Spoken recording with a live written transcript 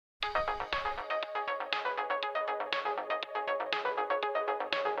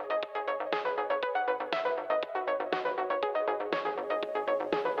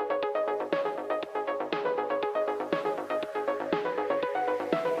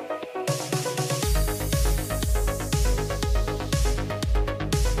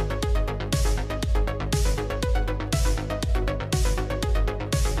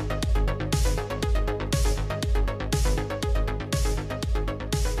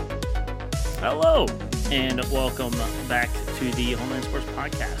Hello, and welcome back to the Homeland Sports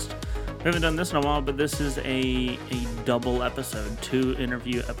Podcast. We haven't done this in a while, but this is a double episode,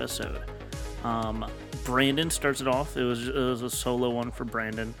 2-interview episode. Brandon starts it off. It was a solo one for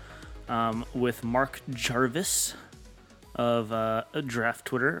Brandon with Mark Jarvis of Draft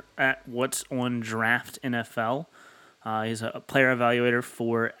Twitter at What's on Draft NFL. He's a player evaluator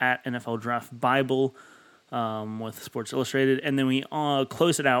for at NFL Draft Bible with Sports Illustrated. And then we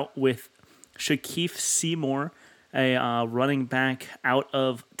close it out with Shakif Seymour, a running back out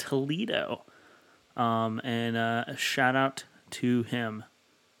of Toledo. And a shout out to him.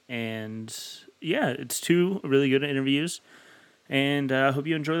 And yeah, it's 2 really good interviews. And I hope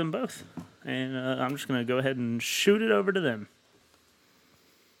you enjoy them both. And I'm just going to go ahead and shoot it over to them.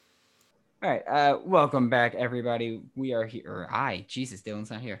 All right. Welcome back, everybody. We are here. Dylan's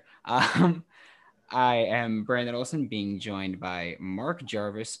not here. I am Brandon Olson, being joined by Mark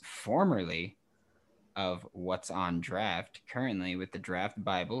Jarvis, formerly of What's on Draft, currently with the Draft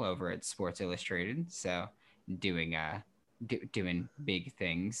Bible over at Sports Illustrated. So doing big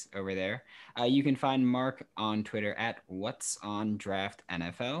things over there. You can find Mark on Twitter at What's on Draft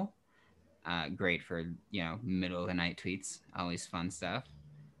NFL. Great for middle of the night tweets. Always fun stuff.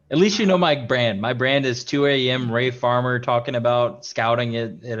 At least you know my brand. My brand is 2 a.m. Ray Farmer talking about scouting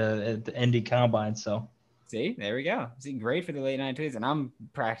at the Indy Combine. So, see, there we go. See, great for the late night tweets, and I'm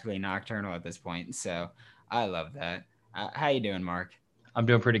practically nocturnal at this point, so I love that. How you doing, Mark? I'm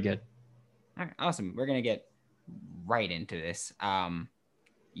doing pretty good. All right, awesome. We're gonna get right into this. I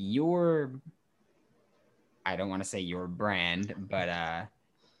don't want to say your brand, but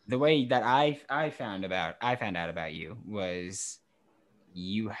the way that I found out about you was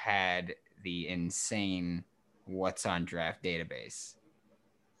you had the insane What's on Draft database.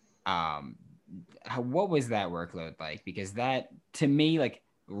 What was that workload like? Because that, to me, like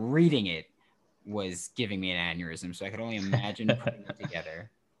reading it was giving me an aneurysm. So I could only imagine putting it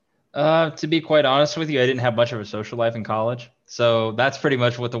together. To be quite honest with you, I didn't have much of a social life in college. So that's pretty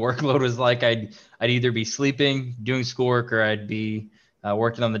much what the workload was like. I'd either be sleeping, doing schoolwork, or I'd be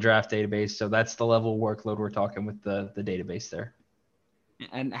working on the draft database. So that's the level of workload we're talking with the database there.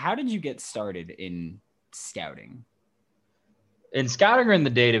 And how did you get started in scouting? In scouting or in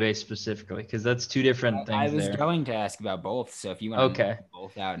the database specifically? Because that's 2 different things. I was there. going to ask about both. So if you want to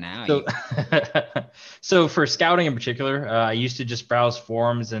both out now. So for scouting in particular, I used to just browse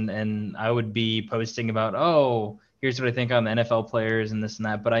forums and I would be posting about, here's what I think on the NFL players and this and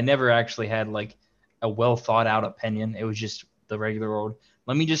that. But I never actually had like a well thought out opinion. It was just the regular old,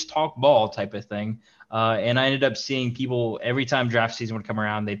 let me just talk ball type of thing. And I ended up seeing people every time draft season would come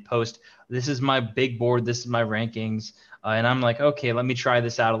around, they'd post, this is my big board, this is my rankings. And I'm like, okay, let me try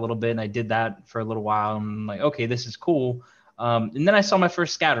this out a little bit. And I did that for a little while. And I'm like, okay, this is cool. And then I saw my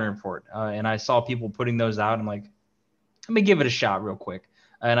first scouting report and I saw people putting those out. I'm like, let me give it a shot real quick.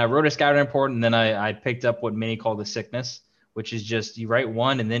 And I wrote a scouting report, and then I picked up what many call the sickness, which is just you write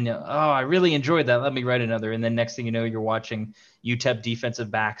one and then, I really enjoyed that. Let me write another. And then next thing you know, you're watching UTEP defensive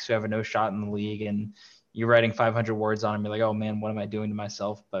backs who have a no shot in the league, and you're writing 500 words on them. You're like, oh man, what am I doing to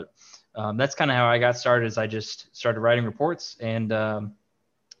myself? But that's kind of how I got started. Is I just started writing reports, and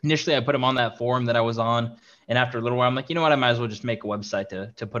initially I put them on that forum that I was on. And after a little while, I'm like, you know what, I might as well just make a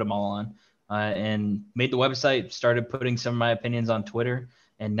website to put them all on, and made the website, started putting some of my opinions on Twitter.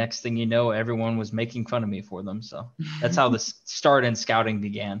 And next thing you know, everyone was making fun of me for them. So that's how the start in scouting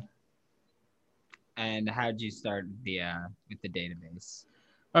began. And how'd you start with the database?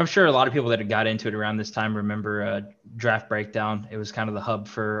 I'm sure a lot of people that had got into it around this time remember Draft Breakdown. It was kind of the hub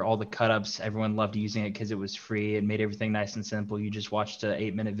for all the cut-ups. Everyone loved using it because it was free. It made everything nice and simple. You just watched an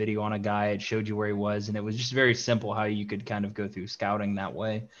 8-minute video on a guy. It showed you where he was, and it was just very simple how you could kind of go through scouting that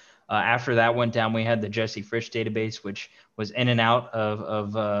way. After that went down, we had the Jesse Frisch database, which was in and out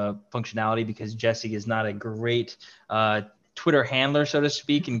of functionality because Jesse is not a great Twitter handler, so to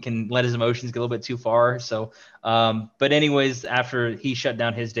speak, and can let his emotions get a little bit too far. So, but anyways, after he shut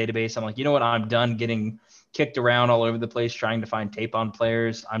down his database, I'm like, you know what? I'm done getting kicked around all over the place trying to find tape on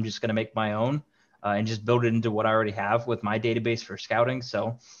players. I'm just going to make my own and just build it into what I already have with my database for scouting.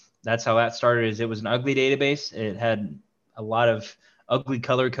 So that's how that started. Is it was an ugly database. It had a lot of ugly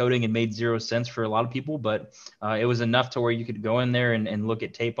color coding and made 0 sense for a lot of people, but it was enough to where you could go in there and look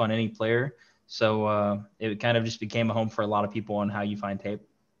at tape on any player. So it kind of just became a home for a lot of people on how you find tape.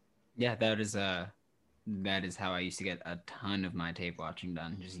 Yeah, that is how I used to get a ton of my tape watching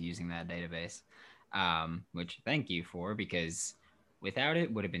done, just using that database, which thank you for, because without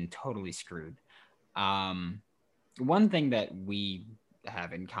it would have been totally screwed. One thing that we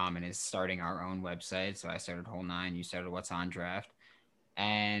have in common is starting our own website. So I started Whole 9, you started What's on Draft.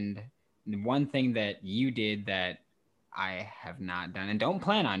 And one thing that you did that I have not done and don't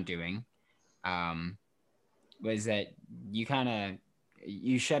plan on doing, was that you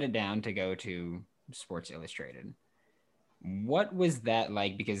shut it down to go to Sports Illustrated. What was that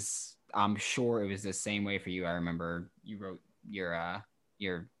like? Because I'm sure it was the same way for you. I remember you wrote your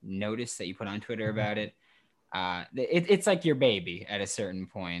notice that you put on Twitter about it. It's like your baby at a certain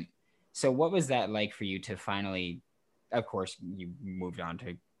point. So what was that like for you to finally, of course, you moved on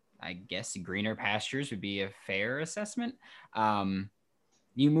to, I guess, greener pastures would be a fair assessment.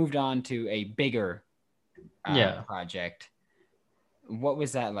 You moved on to a bigger project. What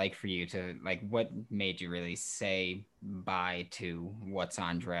was that like for you to like, what made you really say bye to What's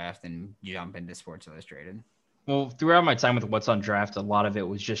on Draft and jump into Sports Illustrated? Well, throughout my time with What's on Draft, a lot of it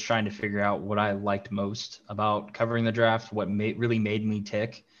was just trying to figure out what I liked most about covering the draft, what really made me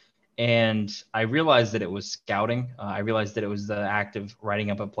tick. And I realized that it was scouting. I realized that it was the act of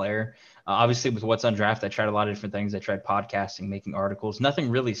writing up a player. Obviously, with What's on Draft, I tried a lot of different things. I tried podcasting, making articles. Nothing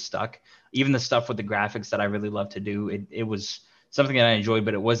really stuck. Even the stuff with the graphics that I really love to do, it was something that I enjoyed,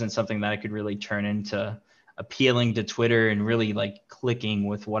 but it wasn't something that I could really turn into appealing to Twitter and really like clicking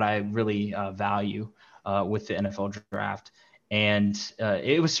with what I really value with the NFL draft. And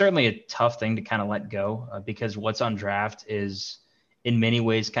it was certainly a tough thing to kind of let go because What's on Draft is in many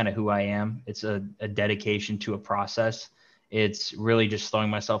ways kind of who I am. It's a dedication to a process. It's really just throwing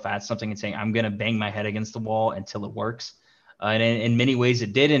myself at something and saying, I'm going to bang my head against the wall until it works. And in many ways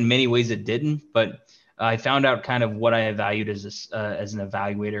it did, in many ways it didn't. But I found out kind of what I valued as an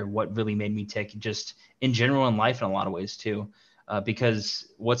evaluator, what really made me tick just in general in life in a lot of ways too. Because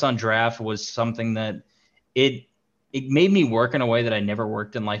What's on Draft was something that it made me work in a way that I never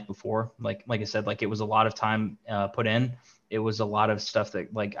worked in life before. Like I said, like it was a lot of time put in. It was a lot of stuff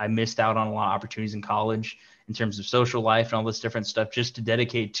that like I missed out on a lot of opportunities in college in terms of social life and all this different stuff just to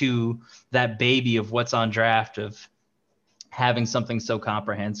dedicate to that baby of What's on Draft, of having something so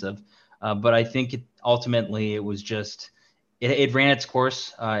comprehensive. But I think ultimately it was just, it ran its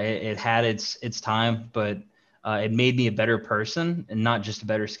course. It had its time, but it made me a better person, and not just a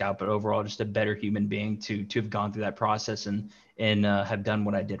better scout, but overall just a better human being to have gone through that process and have done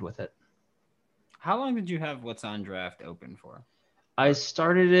what I did with it. How long did you have What's on Draft open for? I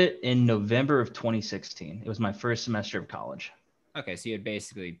started it in November of 2016. It was my first semester of college. Okay, so you had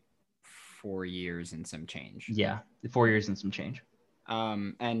basically 4 years and some change. Yeah, 4 years and some change.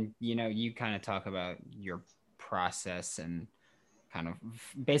 And you kind of talk about your process and kind of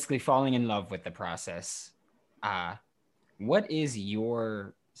basically falling in love with the process. What is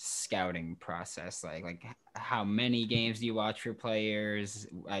your scouting process like how many games do you watch for players?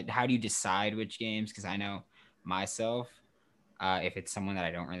 How do you decide which games? Because I know myself, if it's someone that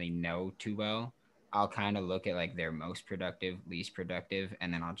I don't really know too well, I'll kind of look at like their most productive, least productive,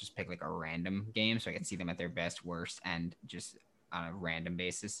 and then I'll just pick like a random game so I can see them at their best, worst, and just on a random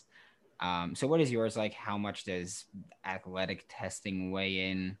basis. So what is yours like? How much does athletic testing weigh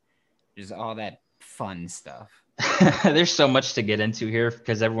in? Just all that fun stuff. There's so much to get into here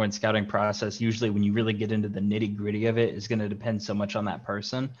because everyone's scouting process, usually when you really get into the nitty gritty of it, is going to depend so much on that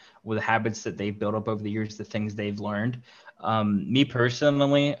person with the habits that they've built up over the years, the things they've learned. Me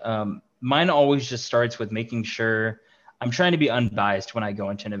personally, mine always just starts with making sure I'm trying to be unbiased when I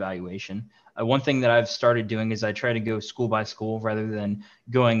go into an evaluation. One thing that I've started doing is I try to go school by school rather than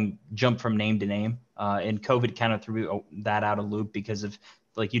jump from name to name. And COVID kind of threw that out of loop because of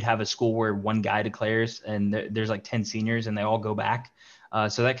like you'd have a school where one guy declares and there's like 10 seniors and they all go back.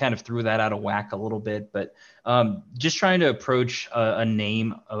 So that kind of threw that out of whack a little bit, but just trying to approach a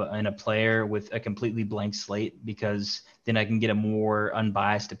name and a player with a completely blank slate, because then I can get a more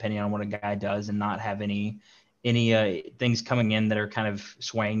unbiased opinion on what a guy does and not have any things coming in that are kind of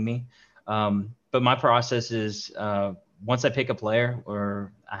swaying me. But my process is once I pick a player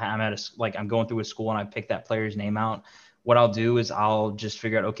or I'm going through a school and I pick that player's name out, what I'll do is I'll just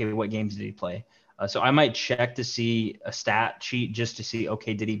figure out, okay, what games did he play? So I might check to see a stat sheet just to see,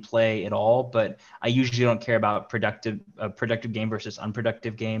 okay, did he play at all? But I usually don't care about productive game versus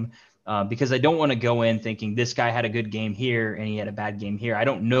unproductive game because I don't want to go in thinking this guy had a good game here and he had a bad game here. I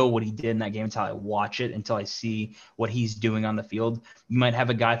don't know what he did in that game until I watch it, until I see what he's doing on the field. You might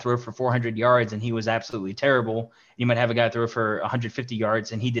have a guy throw for 400 yards and he was absolutely terrible. You might have a guy throw for 150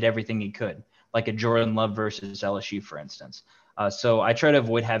 yards and he did everything he could, like a Jordan Love versus LSU, for instance. So I try to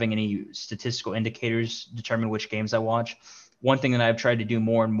avoid having any statistical indicators determine which games I watch. One thing that I've tried to do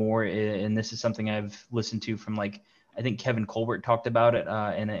more and more, and this is something I've listened to from I think Kevin Colbert talked about it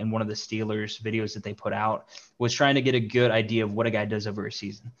in one of the Steelers videos that they put out, was trying to get a good idea of what a guy does over a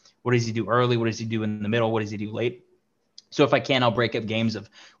season. What does he do early? What does he do in the middle? What does he do late? So if I can, I'll break up games of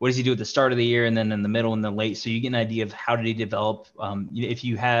what does he do at the start of the year and then in the middle and the late. So you get an idea of how did he develop. If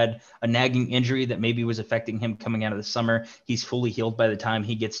you had a nagging injury that maybe was affecting him coming out of the summer, he's fully healed by the time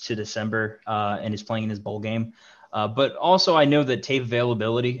he gets to December and is playing in his bowl game. But also I know that tape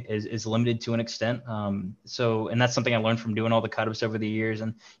availability is limited to an extent. And that's something I learned from doing all the cut-ups over the years.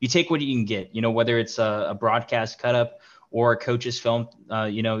 And you take what you can get, whether it's a broadcast cut-up or a coach's film.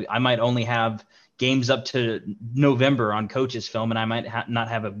 I might only have games up to November on coach's film, and I might not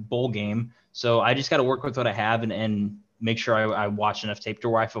have a bowl game. So I just got to work with what I have and make sure I watch enough tape to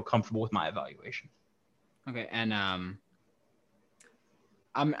where I feel comfortable with my evaluation. Okay. And I'm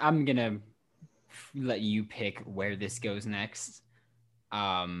going to let you pick where this goes next.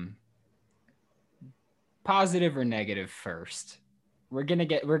 Positive or negative first? We're going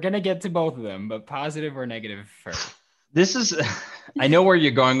to get to both of them, but positive or negative first? This is, I know where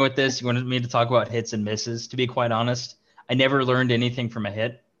you're going with this. You wanted me to talk about hits and misses. To be quite honest, I never learned anything from a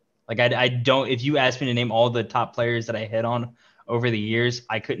hit. Like I don't, if you asked me to name all the top players that I hit on over the years,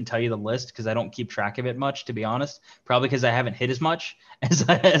 I couldn't tell you the list because I don't keep track of it much, to be honest, probably because I haven't hit as much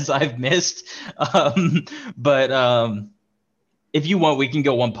as I've missed. But if you want, we can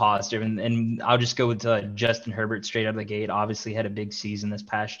go one positive and I'll just go with Justin Herbert straight out of the gate. Obviously had a big season this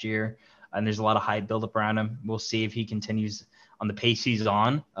past year. And there's a lot of hype build up around him. We'll see if he continues on the pace he's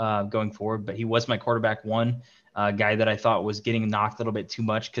on going forward. But he was my quarterback one guy that I thought was getting knocked a little bit too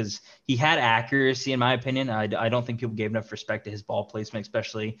much because he had accuracy, in my opinion. I don't think people gave enough respect to his ball placement,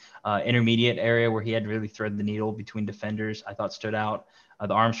 especially intermediate area where he had to really thread the needle between defenders. I thought stood out.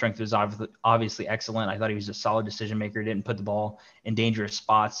 The arm strength was obviously excellent. I thought he was a solid decision maker. Didn't put the ball in dangerous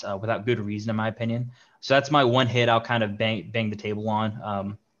spots without good reason, in my opinion. So that's my one hit I'll kind of bang the table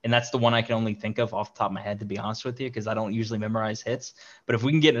on. And that's the one I can only think of off the top of my head, to be honest with you, because I don't usually memorize hits. But if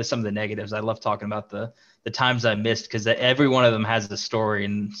we can get into some of the negatives, I love talking about the times I missed because every one of them has a story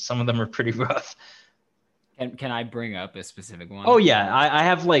and some of them are pretty rough. Can I bring up a specific one? Oh, yeah. I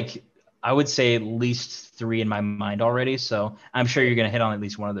have I would say at least 3 in my mind already. So I'm sure you're going to hit on at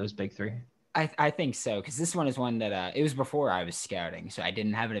least one of those big 3. I think so, because this one is one that it was before I was scouting, so I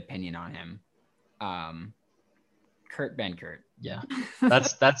didn't have an opinion on him. Kurt Benkert. Yeah,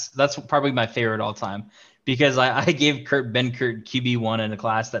 that's probably my favorite all time because I gave Kurt Benkert QB1 in a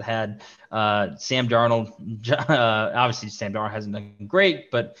class that had Sam Darnold. Obviously, Sam Darnold hasn't done great,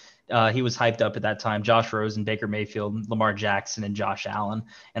 but he was hyped up at that time. Josh Rosen, Baker Mayfield, Lamar Jackson, and Josh Allen.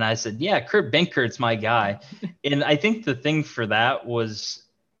 And I said, yeah, Kurt Benkert's my guy. And I think the thing for that was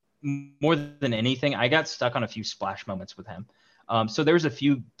more than anything, I got stuck on a few splash moments with him. So there was a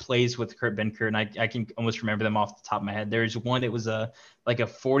few plays with Kurt Benkert, and I can almost remember them off the top of my head. There's one that was a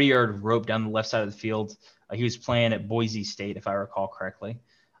 40-yard rope down the left side of the field. He was playing at Boise State, if I recall correctly.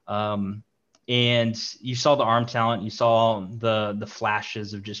 And you saw the arm talent, you saw the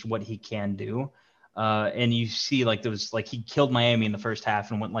flashes of just what he can do. And you see he killed Miami in the first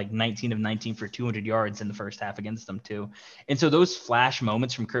half and went 19 of 19 for 200 yards in the first half against them too. And so those flash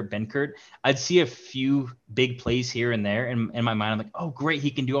moments from Kurt Benkert, I'd see a few big plays here and there. And in my mind, I'm like, oh, great.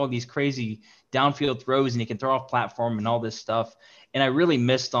 He can do all these crazy downfield throws and he can throw off platform and all this stuff. And I really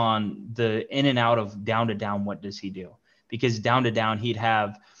missed on the in and out of down to down. What does he do? Because down to down, he'd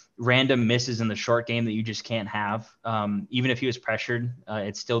have random misses in the short game that you just can't have. Even if he was pressured,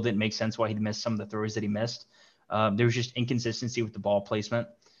 it still didn't make sense why he'd missed some of the throws that he missed. There was just inconsistency with the ball placement.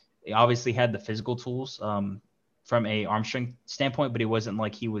 He obviously had the physical tools from a arm strength standpoint, but he wasn't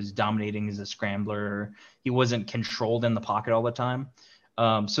like he was dominating as a scrambler. Or he wasn't controlled in the pocket all the time.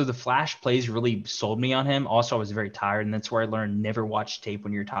 So the flash plays really sold me on him. Also, I was very tired, and that's where I learned never watch tape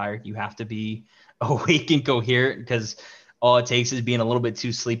when you're tired. You have to be awake and coherent because all it takes is being a little bit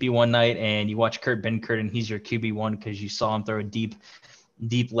too sleepy one night and you watch Kurt Benkert and he's your QB1 because you saw him throw a deep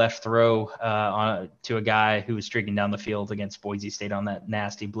left throw to a guy who was streaking down the field against Boise State on that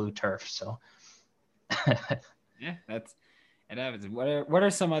nasty blue turf. So yeah, it happens. What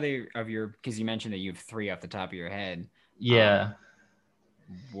are some other of your, because you mentioned that you have 3 off the top of your head. Yeah.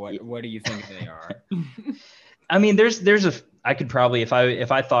 What do you think they are? I mean, I could probably, if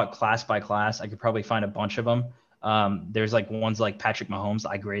I thought class by class, I could probably find a bunch of them. There's ones like Patrick Mahomes.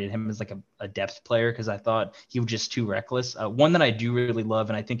 I graded him as a depth player because I thought he was just too reckless. One that I do really love,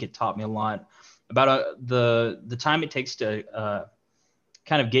 and I think it taught me a lot about the time it takes to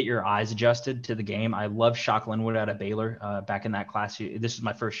kind of get your eyes adjusted to the game. I love Shock Linwood out of Baylor back in that class. This is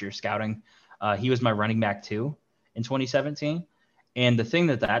my first year scouting. He was my running back too in 2017. And the thing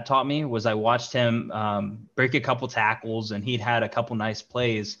that taught me was I watched him break a couple tackles and he'd had a couple nice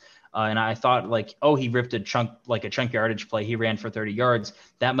plays. And I thought he ripped a chunk yardage play. He ran for 30 yards.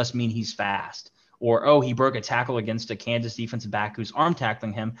 That must mean he's fast. or, oh, he broke a tackle against a Kansas defensive back who's arm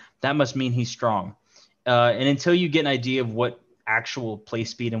tackling him, that must mean he's strong. And until you get an idea of what actual play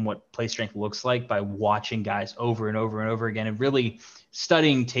speed and what play strength looks like by watching guys over and over and over again and really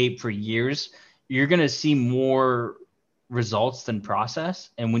studying tape for years, you're going to see more results than process.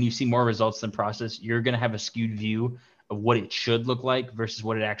 And when you see more results than process, you're going to have a skewed view of what it should look like versus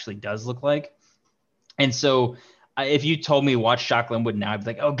what it actually does look like. And so if you told me watch Shock Linwood now, I'd be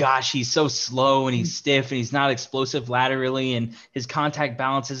like, oh gosh, he's so slow and he's stiff and he's not explosive laterally and his contact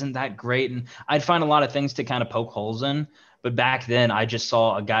balance isn't that great. And I'd find a lot of things to kind of poke holes in. But back then I just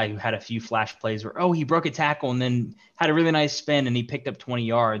saw a guy who had a few flash plays where, oh, he broke a tackle and then had a really nice spin and he picked up 20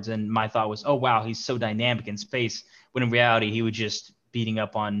 yards. And my thought was, oh, wow, he's so dynamic in space. When in reality, he was just beating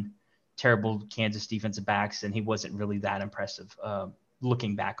up on terrible Kansas defensive backs. And he wasn't really that impressive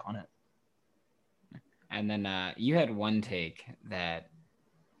looking back on it. And then you had one take that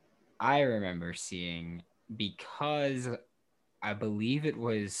I remember seeing because I believe it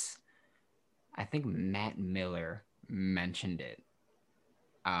was, I think Matt Miller mentioned it.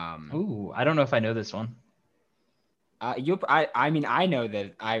 Ooh, I don't know if I know this one. I mean, I know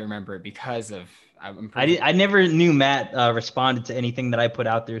that I remember it because of. I never knew Matt responded to anything that I put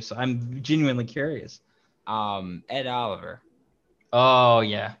out there, so I'm genuinely curious. Ed Oliver. Oh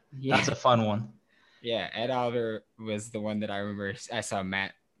yeah, that's a fun one. Yeah, Ed Oliver was the one that I remember. I saw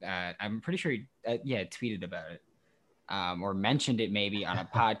Matt. I'm pretty sure he tweeted about it, or mentioned it maybe on a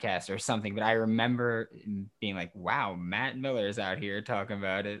podcast or something. But I remember being like, "Wow, Matt Miller is out here talking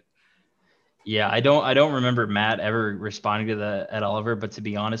about it." Yeah, I don't remember Matt ever responding to the Ed Oliver, but to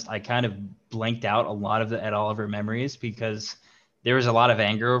be honest, I kind of blanked out a lot of the Ed Oliver memories because there was a lot of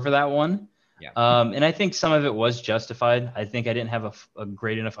anger over that one. Yeah. And I think some of it was justified. I think I didn't have a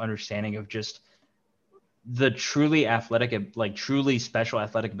great enough understanding of just the truly athletic, like truly special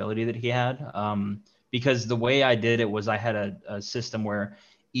athletic ability that he had. Because the way I did it was I had a system where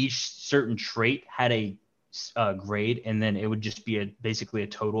each certain trait had a grade, and then it would just be basically a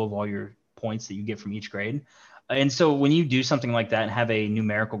total of all your points that you get from each grade. And so when you do something like that and have a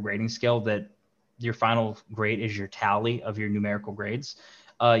numerical grading scale that your final grade is your tally of your numerical grades,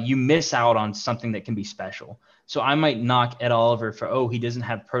 you miss out on something that can be special. So I might knock Ed Oliver for, oh, he doesn't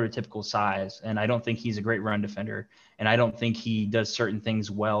have prototypical size, and I don't think he's a great run defender, and I don't think he does certain things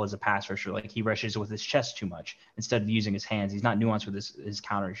well as a pass rusher, like he rushes with his chest too much instead of using his hands. He's not nuanced with his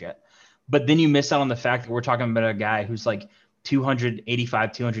counters yet. But then you miss out on the fact that we're talking about a guy who's like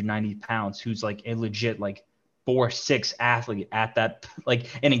 285, 290 pounds, who's like a legit like 4'6" athlete at that, like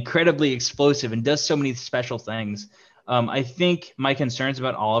an incredibly explosive and does so many special things. I think my concerns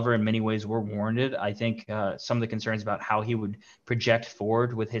about Oliver in many ways were warranted. I think some of the concerns about how he would project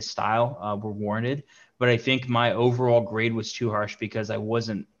forward with his style were warranted. But I think my overall grade was too harsh because I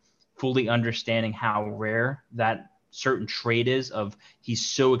wasn't fully understanding how rare that certain trait is of he's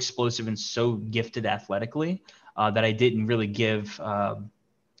so explosive and so gifted athletically that I didn't really give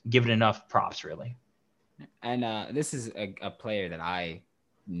it enough props, really. And this is a player that I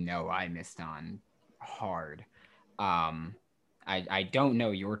know I missed on hard. I don't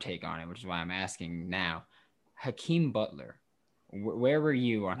know your take on it, which is why I'm asking now. Hakeem Butler. Where were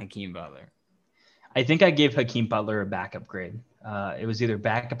you on Hakeem Butler? I think I gave Hakeem Butler a backup grade. It was either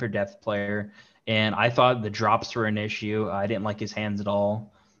backup or depth player. And I thought the drops were an issue. I didn't like his hands at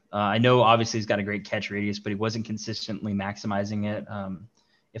all. I know obviously he's got a great catch radius, but he wasn't consistently maximizing it.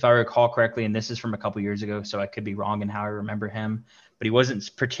 If I recall correctly, and this is from a couple years ago, so I could be wrong in how I remember him, but he wasn't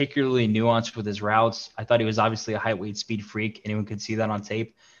particularly nuanced with his routes. I thought he was obviously a height, weight, speed freak. Anyone could see that on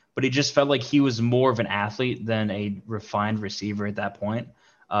tape, but it just felt like he was more of an athlete than a refined receiver at that point.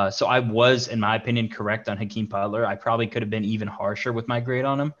 So I was, in my opinion, correct on Hakeem Butler. I probably could have been even harsher with my grade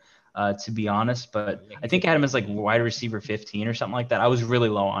on him, to be honest, but I think I had him as like wide receiver 15 or something like that. I was really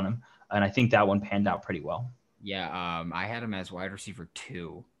low on him, and I think that one panned out pretty well. Yeah, I had him as wide receiver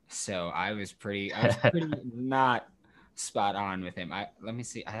 2, so I was pretty not spot on with him. Let me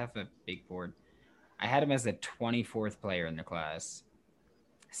see. I have a big board. I had him as the 24th player in the class.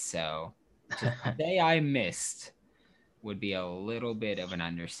 So to say I missed would be a little bit of an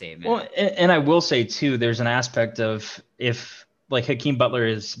understatement. Well, and I will say too, there's an aspect of if like Hakeem Butler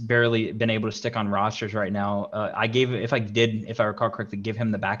has barely been able to stick on rosters right now. If I recall correctly, give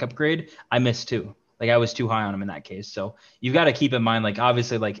him the backup grade, I missed too. Like I was too high on him in that case. So you've got to keep in mind, like,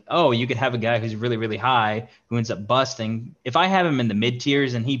 obviously, like, oh, you could have a guy who's really, really high who ends up busting. If I have him in the mid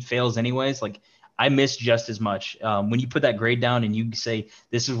tiers and he fails anyways, like I miss just as much. When you put that grade down and you say,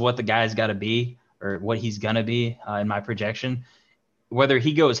 this is what the guy's got to be or what he's going to be in my projection, whether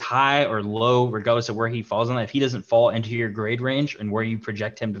he goes high or low, regardless of where he falls on that, if he doesn't fall into your grade range and where you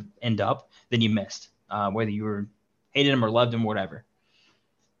project him to end up, then you missed, whether you were hated him or loved him, whatever.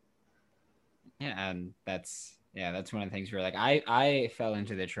 Yeah, and that's one of the things where like I fell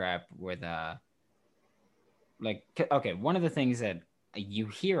into the trap with like, okay, one of the things that you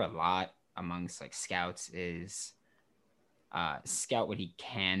hear a lot amongst like scouts is scout what he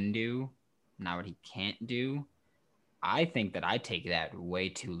can do, not what he can't do. I think that I take that way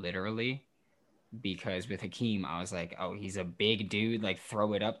too literally, because with Hakeem, I was like, oh, he's a big dude, like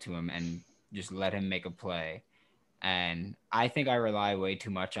throw it up to him and just let him make a play. And I think I rely way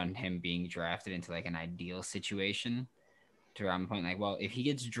too much on him being drafted into like an ideal situation, to where I'm pointing like, well, if he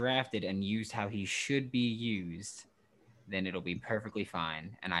gets drafted and used how he should be used, then it'll be perfectly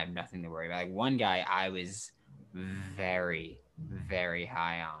fine, and I have nothing to worry about. Like, one guy I was very, very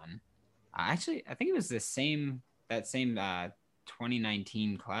high on. Actually, I think it was that same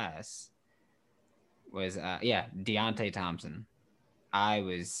 2019 class was Deontay Thompson. I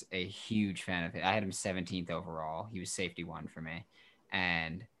was a huge fan of it. I had him 17th overall. He was safety 1 for me,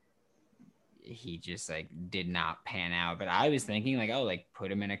 and he just like did not pan out. But I was thinking like, oh, like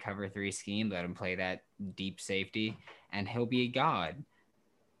put him in a cover 3 scheme, let him play that deep safety, and he'll be a god.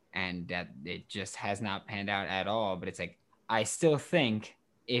 And that it just has not panned out at all. But it's like, I still think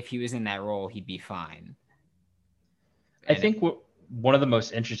if he was in that role, he'd be fine. I think one of the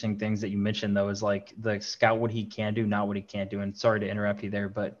most interesting things that you mentioned, though, is like the scout what he can do, not what he can't do. And sorry to interrupt you there,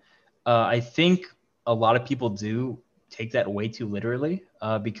 but I think a lot of people do take that way too literally,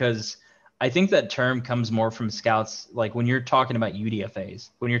 because I think that term comes more from scouts. Like when you're talking about UDFAs,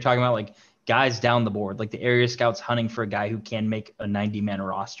 when you're talking about like guys down the board, like the area scouts hunting for a guy who can make a 90-man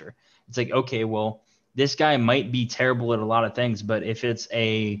roster. It's like, okay, well, this guy might be terrible at a lot of things, but if it's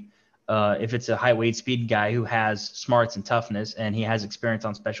a high weight speed guy who has smarts and toughness and he has experience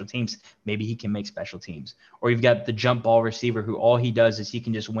on special teams, maybe he can make special teams. Or you've got the jump ball receiver who all he does is he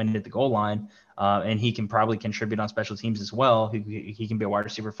can just win at the goal line, and he can probably contribute on special teams as well. He can be a wide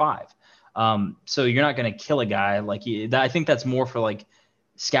receiver 5. So you're not going to kill a guy like I think that's more for like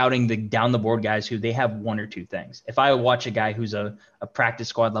scouting the down the board guys who they have 1 or 2 things. If I watch a guy who's a practice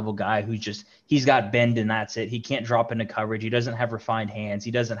squad level guy who's just, he's got bend and that's it. He can't drop into coverage. He doesn't have refined hands.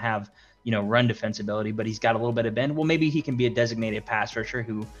 He doesn't have, run defensibility, but he's got a little bit of bend. Well, maybe he can be a designated pass rusher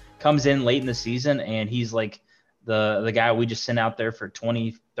who comes in late in the season and he's like the guy we just sent out there for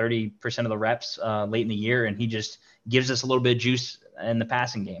 20-30% of the reps late in the year, and he just gives us a little bit of juice in the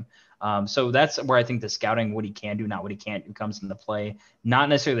passing game. So that's where I think the scouting, what he can do, not what he can't do, comes into play. Not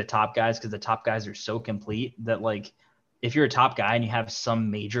necessarily the top guys, because the top guys are so complete that like if you're a top guy and you have some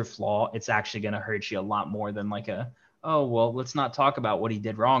major flaw, it's actually going to hurt you a lot more than like oh, well, let's not talk about what he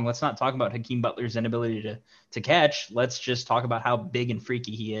did wrong. Let's not talk about Hakeem Butler's inability to catch. Let's just talk about how big and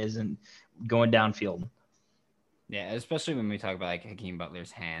freaky he is and going downfield. Yeah, especially when we talk about like Hakeem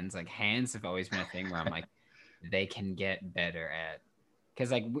Butler's hands. Like hands have always been a thing where I'm like, they can get better at.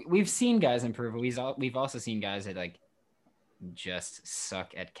 Because like we've seen guys improve. We've also seen guys that like just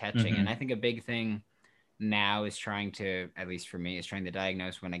suck at catching. And I think a big thing now is trying to, at least for me, is trying to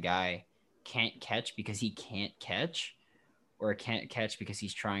diagnose when a guy can't catch because he can't catch, or can't catch because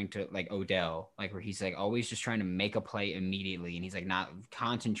he's trying to, like Odell, like where he's like always just trying to make a play immediately and he's like not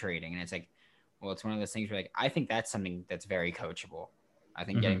concentrating. And it's like, well, it's one of those things where like I think that's something that's very coachable. I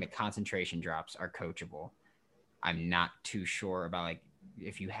think getting the concentration drops are coachable. I'm not too sure about like,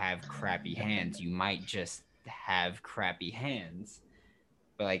 if you have crappy hands, you might just have crappy hands.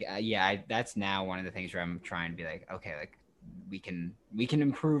 But like, that's now one of the things where I'm trying to be like, okay, like we can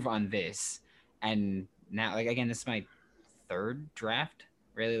improve on this. And now, like, again, this is my 3rd draft,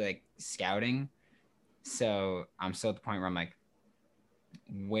 really, like scouting. So I'm still at the point where I'm like,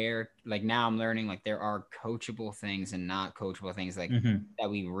 now I'm learning like there are coachable things and not coachable things like that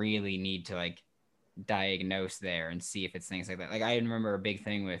we really need to like diagnose there and see if it's things like that. Like I remember a big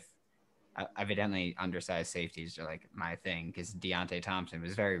thing with evidently undersized safeties are like my thing, because Deontay Thompson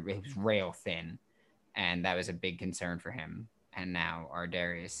was rail thin, and that was a big concern for him. And now our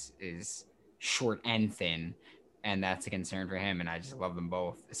Darius is short and thin, and that's a concern for him, and I just love them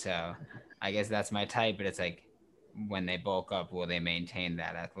both. So I guess that's my type, but it's like when they bulk up, will they maintain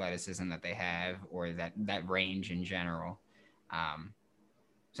that athleticism that they have, or that range in general?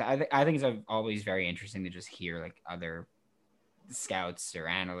 So I think it's always very interesting to just hear like other scouts or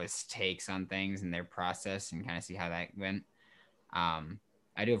analysts' takes on things and their process and kind of see how that went.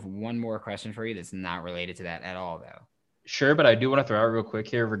 I do have one more question for you that's not related to that at all, though. Sure, but I do want to throw out real quick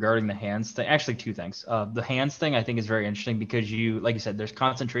here regarding the hands thing. Actually, 2 things. The hands thing I think is very interesting because like you said, there's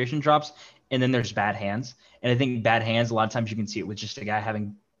concentration drops and then there's bad hands. And I think bad hands, a lot of times you can see it with just a guy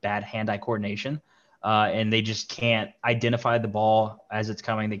having bad hand-eye coordination. and they just can't identify the ball as it's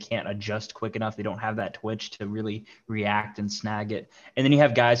coming. They can't adjust quick enough. They don't have that twitch to really react and snag it. And then you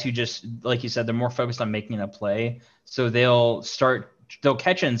have guys who just, like you said, they're more focused on making a play. So they'll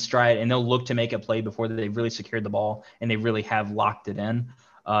catch it in stride and they'll look to make a play before they've really secured the ball and they really have locked it in.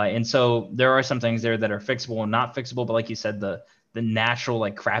 And so there are some things there that are fixable and not fixable. But like you said, the natural,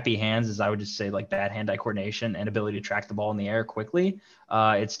 like crappy hands, is I would just say like bad hand-eye coordination and ability to track the ball in the air quickly.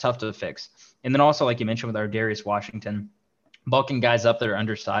 It's tough to fix. And then also, like you mentioned with our Darius Washington, bulking guys up that are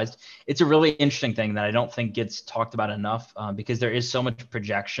undersized. It's a really interesting thing that I don't think gets talked about enough because there is so much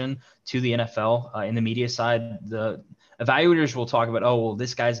projection to the NFL in the media side. The evaluators will talk about, oh, well,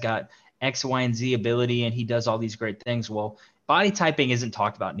 this guy's got X, Y, and Z ability and he does all these great things. Well, body typing isn't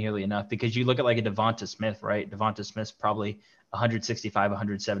talked about nearly enough because you look at like a Devonta Smith, right? Devonta Smith's probably 165,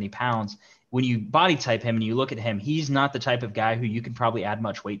 170 pounds. When you body type him and you look at him, he's not the type of guy who you can probably add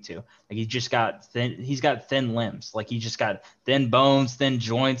much weight to. Like he's got thin limbs. Like he's just got thin bones, thin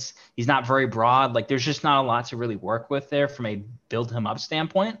joints. He's not very broad. Like there's just not a lot to really work with there from a build him up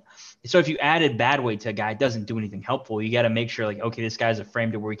standpoint. So if you added bad weight to a guy, it doesn't do anything helpful. You got to make sure like, okay, this guy's a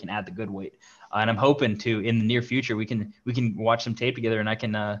frame to where we can add the good weight. And I'm hoping to, in the near future, we can watch some tape together and I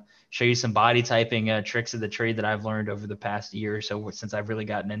can show you some body typing tricks of the trade that I've learned over the past year or so since I've really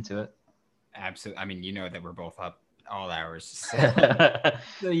gotten into it. Absolutely. I mean, you know that we're both up all hours.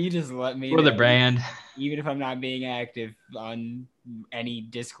 So you just let me For the brand. Even if I'm not being active on any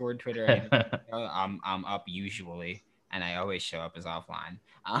Discord, Twitter, anything, I'm up usually, and I always show up as offline.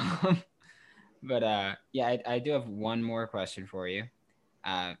 But yeah, I do have one more question for you.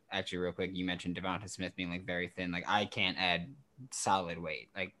 Actually, real quick, you mentioned Devonta Smith being like very thin. Like I can't add solid weight.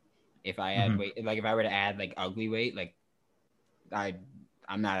 Like if I add weight, like if I were to add like ugly weight, like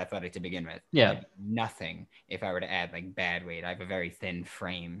I'm not athletic to begin with. Yeah. Nothing if I were to add like bad weight. I have a very thin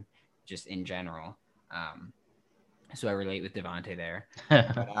frame just in general. So I relate with Devontae there.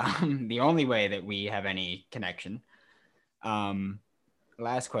 But, the only way that we have any connection.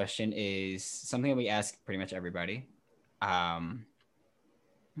 Last question is something that we ask pretty much everybody. I'm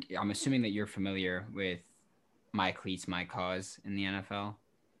assuming that you're familiar with My Cleats, My Cause in the NFL.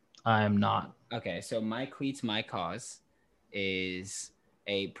 I am not. Okay, so My Cleats, My Cause is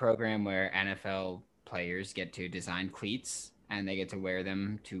a program where NFL players get to design cleats and they get to wear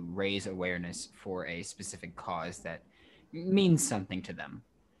them to raise awareness for a specific cause that means something to them.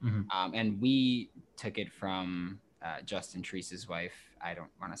 And we took it from Justin Treese's wife. I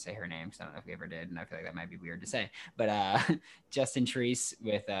don't want to say her name because I don't know if we ever did, and I feel like that might be weird to say. But Justin Treese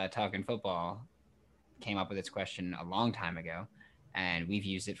with Talking Football came up with this question a long time ago, and we've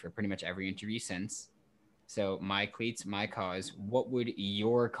used it for pretty much every interview since. So My Cleats, My Cause. What would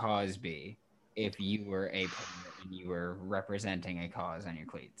your cause be if you were a player and you were representing a cause on your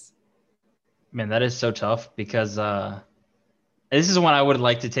cleats? Man, that is so tough because this is one I would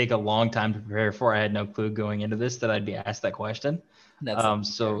like to take a long time to prepare for. I had no clue going into this that I'd be asked that question.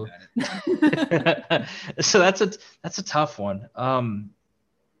 So that's a tough one. Oh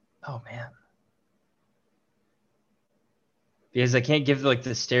man. Because I can't give like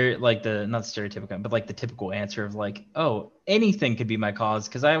not stereotypical, but like the typical answer of like, oh, anything could be my cause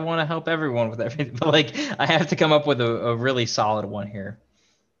because I want to help everyone with everything. But like, I have to come up with a really solid one here.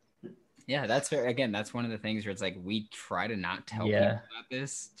 Yeah, that's fair. Again, that's one of the things where it's like we try to not tell people about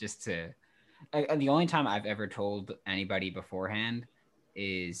this just to. The only time I've ever told anybody beforehand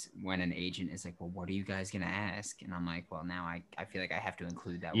is when an agent is like, "Well, what are you guys gonna ask?" And I'm like, "Well, now I feel like I have to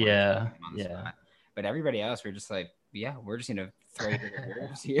include that one on the spot." But everybody else, we're just like, "Yeah, we're just gonna throw you to the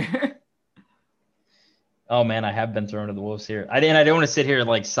wolves here." Oh man, I have been thrown to the wolves here. I don't want to sit here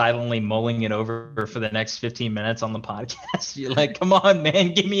like silently mulling it over for the next 15 minutes on the podcast. You're like, come on,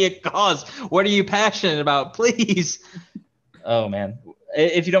 man, give me a cause. What are you passionate about, please? Oh man,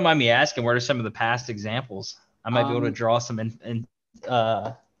 if you don't mind me asking, what are some of the past examples? I might be able to draw some and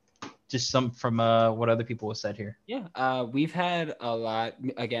just some from what other people have said here. Yeah, we've had a lot.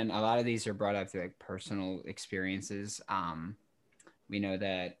 Again, a lot of these are brought up through like personal experiences. We know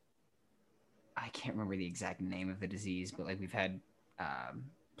that. I can't remember the exact name of the disease, but like we've had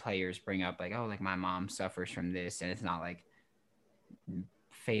players bring up like, oh, like my mom suffers from this, and it's not like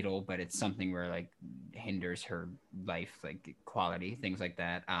fatal, but it's something where like hinders her life, like quality, things like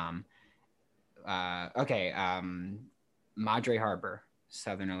that. Madre Harbor,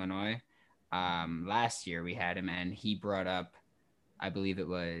 Southern Illinois. Last year we had him, and he brought up, I believe it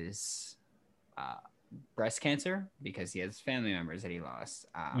was breast cancer because he has family members that he lost.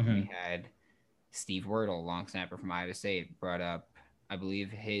 We had Steve Wordle, long snapper from Iowa State, brought up, I believe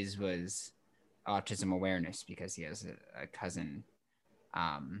his was autism awareness because he has a cousin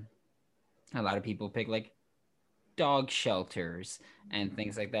A lot of people pick like dog shelters and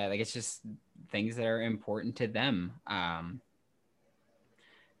things like that. Like it's just things that are important to them.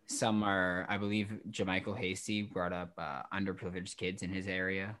 Some are, I believe, Jamichael Hasty brought up underprivileged kids in his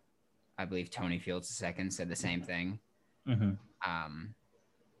area. I believe Tony Fields II said the same thing. Mm-hmm.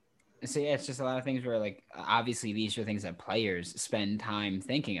 So yeah, it's just a lot of things where like obviously these are things that players spend time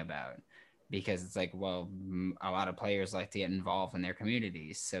thinking about because it's like, well, a lot of players like to get involved in their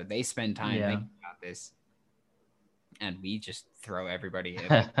communities, so they spend time thinking about this, and we just throw everybody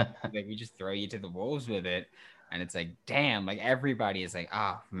like we just throw you to the wolves with it. And it's like, damn, like everybody is like,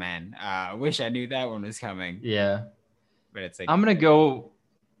 oh man, I wish I knew that one was coming. Yeah. But it's like, I'm gonna go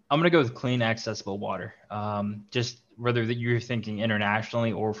with clean, accessible water. Just whether that you're thinking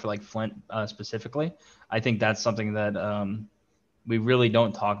internationally or for like Flint specifically, I think that's something that we really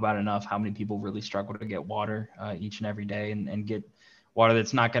don't talk about enough. How many people really struggle to get water each and every day, and get water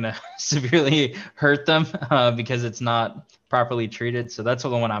that's not going to severely hurt them because it's not properly treated. So that's the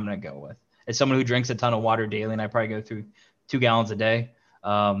one I'm going to go with. As someone who drinks a ton of water daily, and I probably go through 2 gallons a day,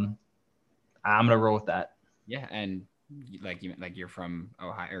 I'm going to roll with that. Yeah, and like you're from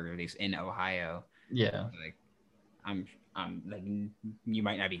Ohio, or at least in Ohio. Yeah. Like I'm like, you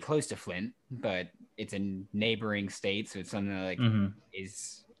might not be close to Flint, but it's a neighboring state, so it's something that like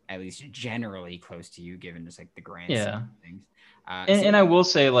is at least generally close to you, given just like the grand scheme of things. And I will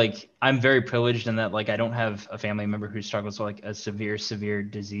say, like, I'm very privileged in that, like, I don't have a family member who struggles with like a severe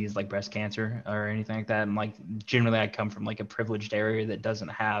disease like breast cancer or anything like that. And like, generally, I come from like a privileged area that doesn't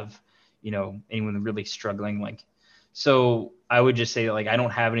have, anyone really struggling. Like, so I would just say, like, I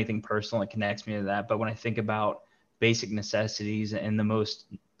don't have anything personal that connects me to that. But when I think about basic necessities, and the most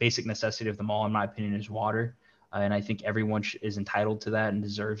basic necessity of them all, in my opinion, is water. And I think everyone is entitled to that and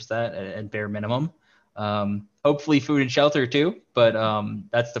deserves that at bare minimum. Hopefully food and shelter too, but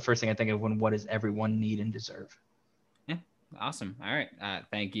that's the first thing I think of when what does everyone need and deserve. Yeah, awesome. All right,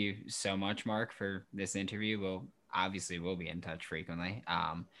 thank you so much, Mark, for this interview. We'll be in touch frequently.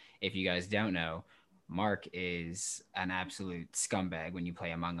 If you guys don't know, Mark is an absolute scumbag when you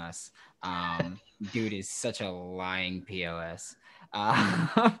play Among Us. Dude is such a lying POS.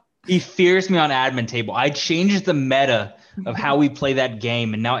 He fears me on admin table. I changed the meta of how we play that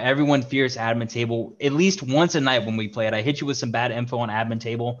game, and now everyone fears admin table at least once a night when we play it. I hit you with some bad info on admin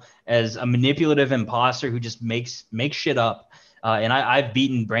table as a manipulative imposter who just makes shit up. And I've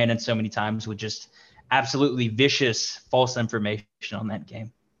beaten Brandon so many times with just absolutely vicious false information on that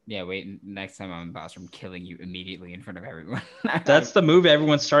game. Yeah, wait, next time I'm imposter, I'm killing you immediately in front of everyone. That's the move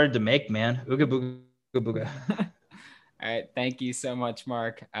everyone started to make, man. Ooga booga booga. All right, thank you so much,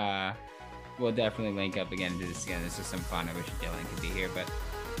 Mark. We'll definitely link up again and do this again. This is some fun. I wish Dylan could be here, but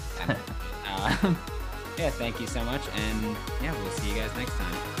yeah, thank you so much, and yeah, we'll see you guys next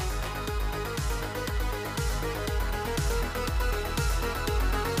time.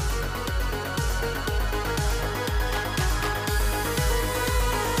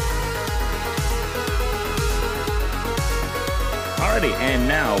 Alrighty, and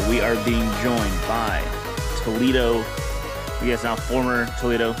now we are being joined by Toledo. I guess now former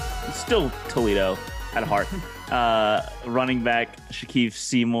Toledo, still Toledo at heart. Running back Shakif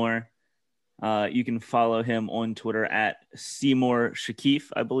Seymour. You can follow him on Twitter at Seymour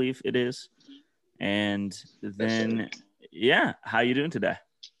Shakif, I believe it is. And then, yeah, how you doing today?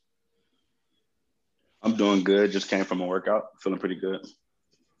 I'm doing good. Just came from a workout. Feeling pretty good.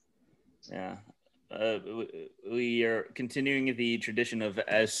 Yeah. We are continuing the tradition of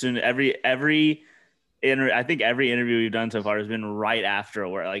as soon I think every interview we've done so far has been right after a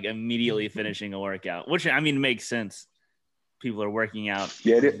work, like immediately finishing a workout, which I mean makes sense. People are working out.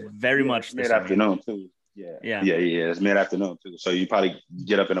 Yeah, very much mid afternoon too. Yeah. It's mid afternoon too. So you probably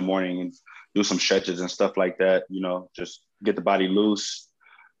get up in the morning and do some stretches and stuff like that. Just get the body loose,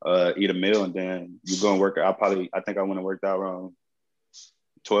 eat a meal, and then you go and work out. I think I went and worked out around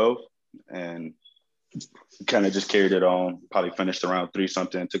 12 and kind of just carried it on. Probably finished around 3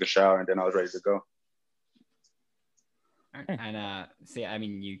 something, took a shower, and then I was ready to go. And see, I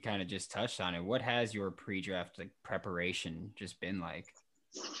mean, you kind of just touched on it. What has your pre-draft preparation just been like?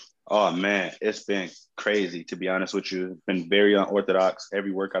 Oh man, it's been crazy, to be honest with you. It's been very unorthodox.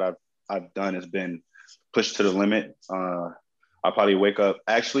 Every workout I've done has been pushed to the limit. I'll probably wake up.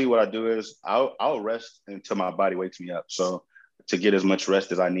 Actually, what I do is I'll rest until my body wakes me up. So to get as much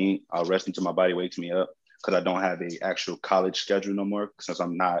rest as I need, I'll rest until my body wakes me up, because I don't have a actual college schedule no more since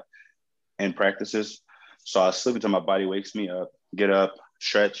I'm not in practices. So I sleep until my body wakes me up, get up,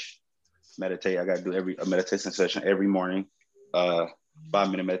 stretch, meditate. I got to do a meditation session every morning,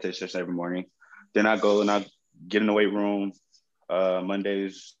 5-minute meditation session every morning. Then I go and I get in the weight room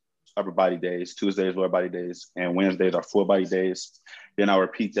Mondays, upper body days, Tuesdays lower body days, and Wednesdays are full body days. Then I'll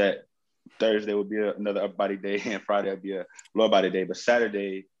repeat that. Thursday would be another upper body day, and Friday would be a lower body day. But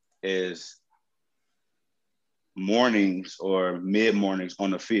Saturday is mornings or mid mornings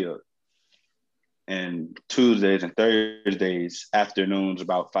on the field, and Tuesdays and Thursdays afternoons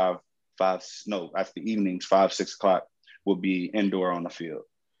about after evenings 5-6 o'clock will be indoor on the field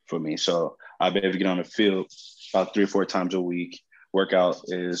for me. So I'll be able to get on the field about 3 or 4 times a week. Workout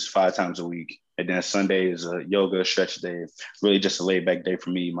is 5 times a week. And then Sunday is a yoga stretch day. Really just a laid back day for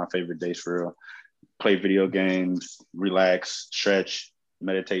me. My favorite days for real. Play video games, relax, stretch,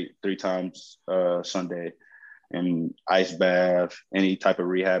 meditate 3 times Sunday, and ice bath, any type of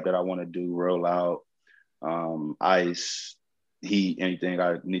rehab that I want to do, roll out, ice, heat, anything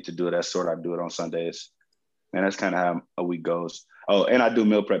I need to do of that sort, I do it on Sundays. And that's kind of how a week goes. Oh, and I do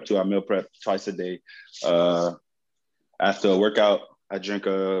meal prep too. I meal prep twice a day. After a workout, I drink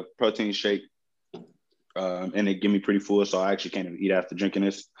a protein shake, and they get me pretty full, so I actually can't even eat after drinking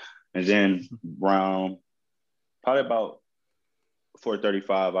this. And then around probably about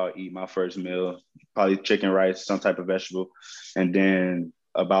 4:35, I'll eat my first meal, probably chicken, rice, some type of vegetable. And then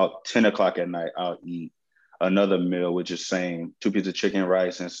about 10 o'clock at night, I'll eat another meal, which is same 2 pieces of chicken,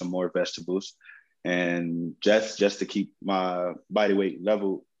 rice, and some more vegetables. And just to keep my body weight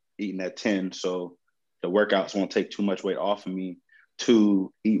level, eating at 10, so the workouts won't take too much weight off of me,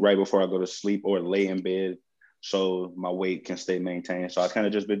 to eat right before I go to sleep or lay in bed so my weight can stay maintained. So I kind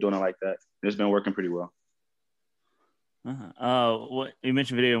of just been doing it like that. It's been working pretty well. What you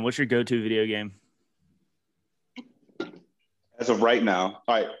mentioned video game. What's your go-to video game? As of right now,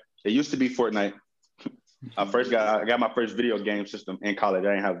 all right, it used to be Fortnite. I got my first video game system in college. I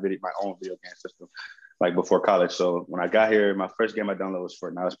didn't have my own video game system like before college. So when I got here, my first game I downloaded was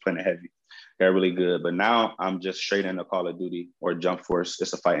Fortnite. I was playing it heavy. Got really good. But now I'm just straight into Call of Duty or Jump Force.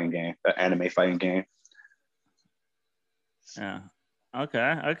 It's a fighting game, an anime fighting game. Yeah.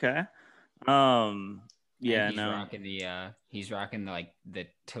 Okay. Yeah, he's rocking the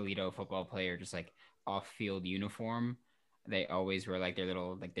Toledo football player, just like off-field uniform. They always wear like their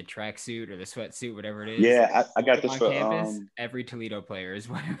little the tracksuit or the sweatsuit, whatever it is. Yeah, I got this on for campus. Every Toledo player is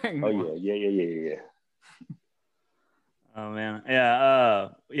wearing. Oh yeah. Oh man, yeah.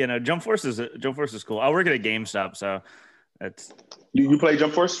 Jump Force is cool. I work at a GameStop, so that's. You play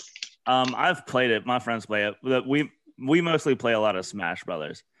Jump Force? I've played it. My friends play it. But we mostly play a lot of Smash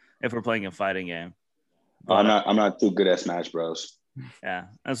Brothers if we're playing a fighting game. But, I'm not too good at Smash Bros. Yeah,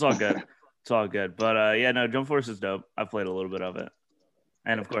 that's all good. It's all good. But Jump Force is dope. I've played a little bit of it.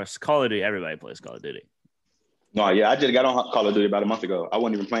 And of course, Call of Duty, everybody plays Call of Duty. No, yeah, I just got on Call of Duty about a month ago. I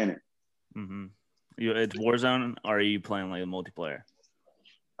wasn't even playing it. Mm-hmm. It's Warzone, or are you playing like a multiplayer?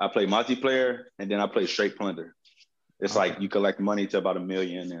 I play multiplayer, and then I play straight plunder. It's like you collect money to about $1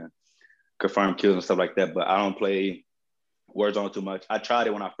 million and confirm kills and stuff like that, but I don't play Warzone too much. I tried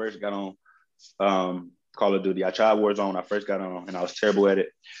it when I first got on Call of Duty. I tried Warzone when I first got on, and I was terrible at it.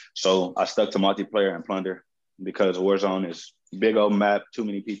 So I stuck to multiplayer and plunder because Warzone is big old map, too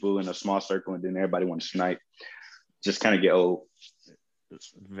many people in a small circle, and then everybody wants to snipe. Just kind of get old.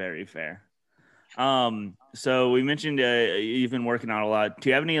 It's very fair. So we mentioned you've been working out a lot. Do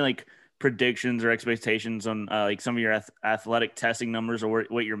you have any predictions or expectations on some of your athletic testing numbers, or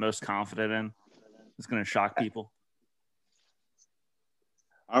what you're most confident in? It's going to shock people.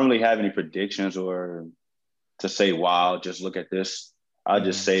 I don't really have any predictions or to say, wow, just look at this. I'll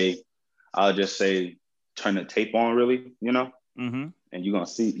just say, turn the tape on, really, Mm-hmm. And you're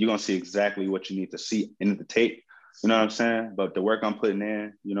gonna see exactly what you need to see in the tape. You know what I'm saying? But the work I'm putting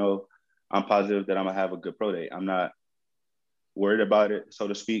in, I'm positive that I'm gonna have a good pro day. I'm not worried about it, so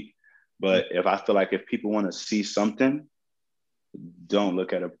to speak. But if I feel like if people want to see something, don't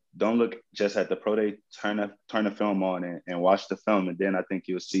look just at the pro day. Turn the film on and watch the film, and then I think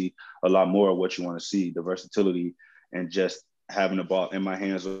you'll see a lot more of what you want to see: the versatility and just having the ball in my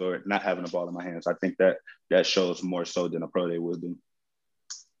hands or not having the ball in my hands. I think that shows more so than a pro day would do.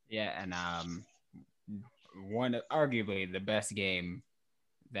 Yeah, and arguably the best game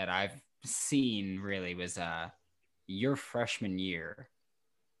that I've seen really was your freshman year.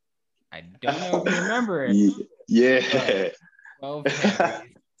 I don't know if you remember it. Yeah. 12 carries,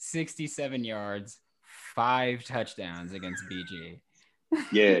 67 yards, 5 touchdowns against BG.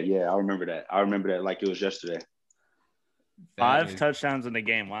 Yeah, I remember that like it was yesterday. 5 touchdowns in the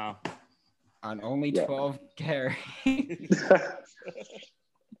game. Wow. On only 12 carries.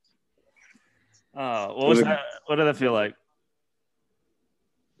 Oh, what was that? What did that feel like?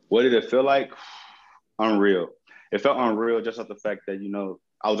 What did it feel like? Unreal. It felt unreal just off the fact that,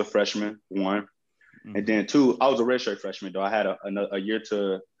 I was a freshman, 1. And then 2, I was a redshirt freshman, though. I had a year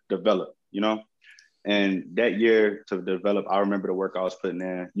to develop, you know? And that year to develop, I remember the work I was putting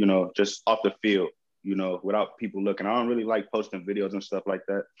in, you know, just off the field, you know, without people looking. I don't really like posting videos and stuff like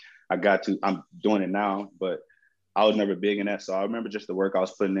that. I'm doing it now, but I was never big in that. So I remember just the work I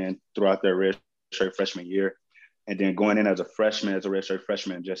was putting in throughout that redshirt freshman year. And then going in as a freshman, as a redshirt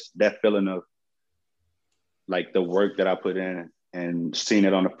freshman, just that feeling of like the work that I put in and seeing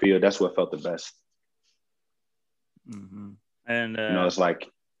it on the field, that's what felt the best. Mm-hmm. And you know, it's like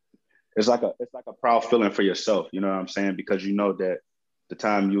a proud feeling for yourself, you know what I'm saying? Because you know that the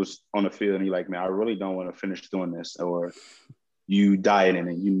time you was on the field and you're like, man, I really don't want to finish doing this, or you dieting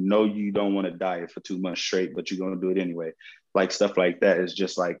and you know you don't want to diet for 2 months straight, but you're gonna do it anyway. Like stuff like that is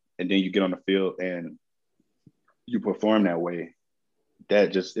just like, and then you get on the field and you perform that way.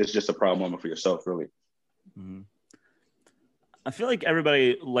 It's just a proud moment for yourself, really. Mm-hmm. I feel like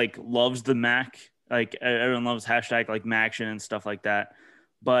everybody like loves the Mac. Like everyone loves hashtag like Maction and stuff like that.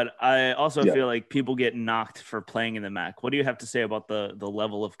 But I also feel like people get knocked for playing in the MAC. What do you have to say about the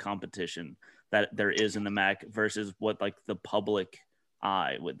level of competition that there is in the MAC versus what like the public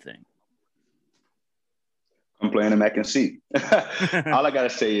eye would think? I'm playing the MAC and see. All I gotta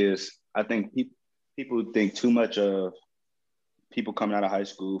say is I think people think too much of people coming out of high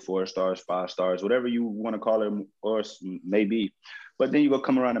school, 4 stars, 5 stars, whatever you want to call it, or maybe. But then you go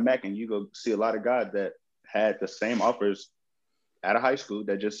come around the MAC and you go see a lot of guys that had the same offers out of high school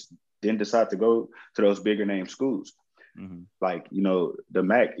that just didn't decide to go to those bigger name schools. Mm-hmm. Like, you know, the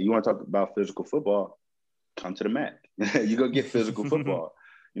MAC, you want to talk about physical football, come to the MAC. You go get physical football.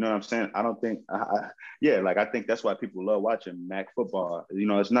 You know what I'm saying? I don't think, I think that's why people love watching MAC football. You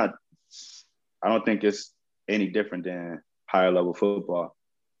know, I don't think it's any different than higher level football.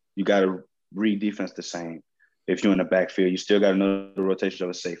 You got to read defense the same. If you're in the backfield, you still got to know the rotation of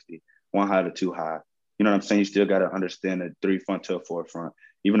a safety, 1 high to 2 high. You know what I'm saying? You still got to understand the 3 front to a 4 front,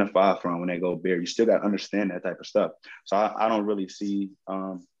 even a 5 front when they go bare. You still got to understand that type of stuff. So I don't really see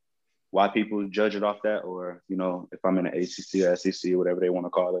why people judge it off that, or, you know, if I'm in the ACC or SEC, whatever they want to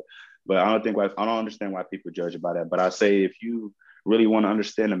call it. But I don't understand why people judge it by that. But I say if you really want to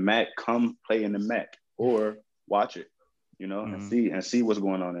understand the MAC, come play in the MAC or watch it, you know, mm-hmm. and see what's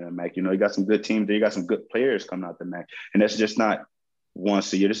going on in the MAC. You know, you got some good teams there. You got some good players coming out the MAC. And that's just not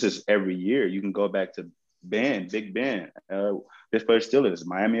once a year. This is every year. You can go back to Big Ben. This player still is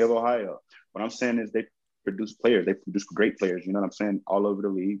Miami of Ohio. What I'm saying is they produce players. They produce great players. You know what I'm saying? All over the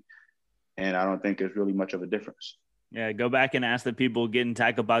league. And I don't think there's really much of a difference. Yeah, go back and ask the people getting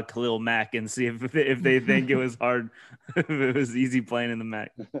tackled by Khalil Mack and see if they think it was hard, if it was easy playing in the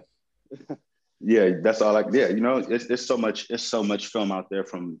MAC. Yeah, that's all. You know, it's so much film out there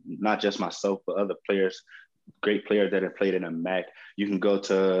from not just myself but other players, great players that have played in a MAC. You can go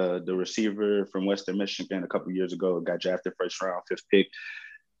to the receiver from Western Michigan a couple of years ago, got drafted first round, 5th pick.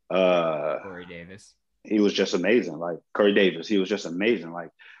 Corey Davis. He was just amazing. Like Corey Davis, he was just amazing. Like,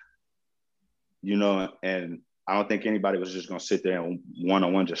 you know, and I don't think anybody was just going to sit there and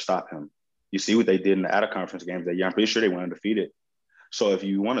one-on-one just stop him. You see what they did in the out-of-conference games that year. I'm pretty sure they went undefeated. So if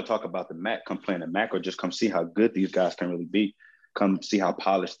you want to talk about the MAC, come play in the MAC, or just come see how good these guys can really be. Come see how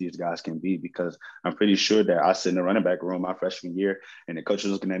polished these guys can be, because I'm pretty sure that I sit in the running back room my freshman year and the coach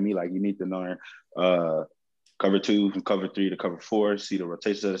was looking at me like, you need to learn cover 2 from cover 3 to cover 4, see the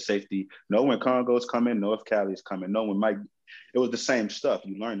rotations of the safety, know when Congo's coming, know if Cali's coming, know when Mike. It was the same stuff.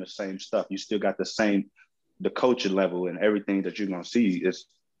 You learn the same stuff. You still got the coaching level and everything that you're going to see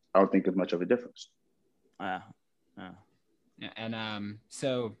I don't think there's much of a difference. And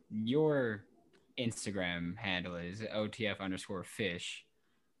so your Instagram handle is OTF_fish.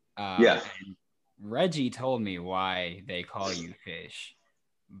 Yeah. And Reggie told me why they call you Fish,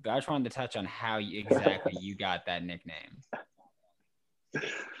 but I just wanted to touch on how exactly you got that nickname.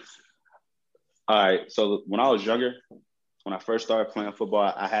 All right. So when I was younger, when I first started playing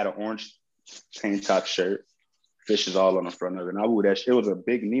football, I had an orange tank top shirt, fishes all on the front of it. And I wore that. It was a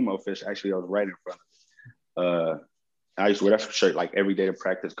big Nemo fish. Actually, I was right in front of it. I used to wear that shirt like every day to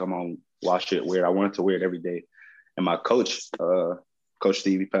practice, come on, wash it, wear it. I wanted to wear it every day. And my coach, Coach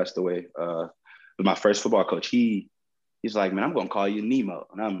Steve, he passed away. My first football coach, he's like, man, I'm going to call you Nemo.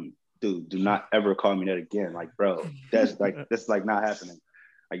 And I'm, dude, do not ever call me that again. Like, bro, that's not happening.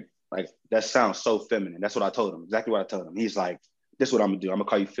 Like that sounds so feminine. That's what I told him. Exactly what I told him. He's like, this is what I'm going to do. I'm going to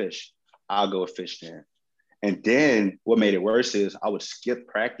call you Fish. I'll go with Fish then. And then what made it worse is I would skip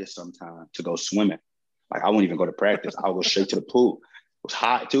practice sometime to go swimming. Like I wouldn't even go to practice. I'll go straight to the pool. It was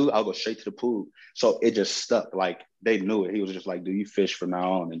hot too. I'll go straight to the pool. So it just stuck. Like they knew it. He was just like, do you fish from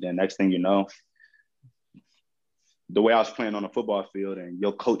now on? And then next thing you know, the way I was playing on the football field and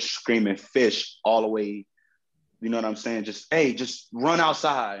your coach screaming fish all the way you know what I'm saying? Just run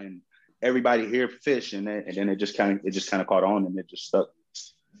outside, and everybody here fish, and then it just kind of caught on, and it just stuck.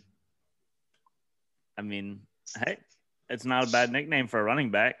 I mean, hey, it's not a bad nickname for a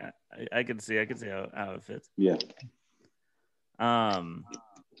running back. I can see how it fits. Yeah.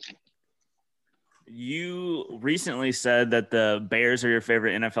 You recently said that the Bears are your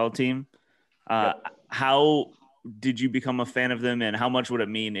favorite NFL team. Yep. How did you become a fan of them, and how much would it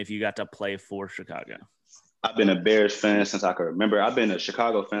mean if you got to play for Chicago? I've been a Bears fan since I can remember. I've been a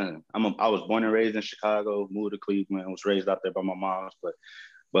Chicago fan. I was born and raised in Chicago, moved to Cleveland, was raised out there by my mom.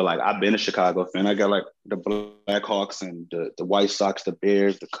 But like, I've been a Chicago fan. I got like the Blackhawks and the White Sox, the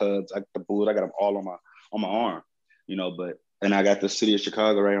Bears, the Cubs, the Bulls. I got them all on my arm, you know. And I got the city of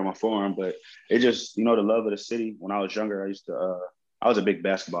Chicago right on my forearm. But it just, you know, the love of the city. When I was younger, I was a big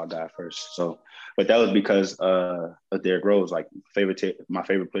basketball guy first. So, but that was because of Derrick Rose, like my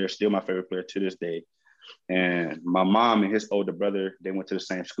favorite player, still my favorite player to this day. And my mom and his older brother, they went to the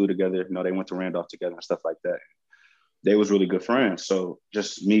same school together. You know, they went to Randolph together and stuff like that. They was really good friends. So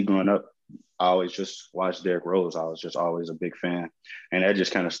just me growing up, I always just watched Derrick Rose. I was just always a big fan. And that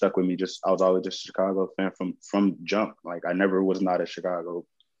just kind of stuck with me. I was always just a Chicago fan from jump. Like, I never was not a Chicago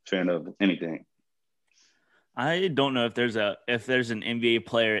fan of anything. I don't know if there's an NBA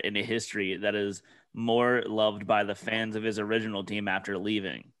player in history that is more loved by the fans of his original team after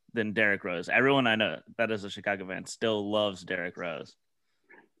leaving than Derrick Rose. Everyone I know that is a Chicago fan still loves Derrick Rose.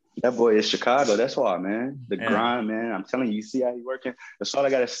 That boy is Chicago. That's why, man. The grind, man. I'm telling you, you see how he's working. That's all I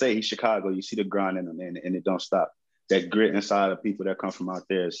gotta say. He's Chicago. You see the grind in him, and it don't stop. That grit inside of people that come from out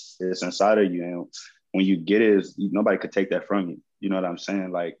there is inside of you. And when you get it, nobody could take that from you. You know what I'm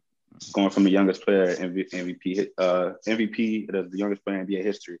saying? Like, going from the youngest player, MVP, the youngest player in NBA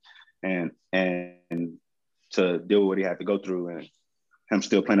history, and to deal with what he had to go through, and him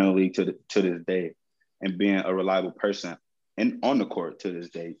still playing in the league to this day, and being a reliable person and on the court to this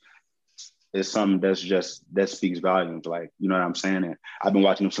day, is something that speaks volumes. Like, you know what I'm saying? And I've been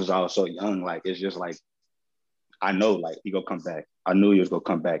watching him since I was so young. Like, it's just like, I know, like, he gonna come back. I knew he was gonna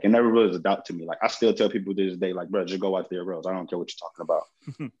come back. It never really was a doubt to me. Like, I still tell people to this day, like, bro, just go watch Derrick Rose. I don't care what you're talking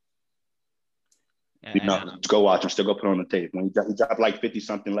about. You know, go watch him. Still go put on the tape. When he dropped like 50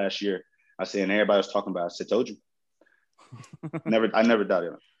 something last year, I said, and everybody was talking about it. I said, told you. I never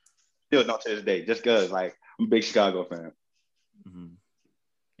doubted him. Still not to this day, just because, like, I'm a big Chicago fan. Mm-hmm.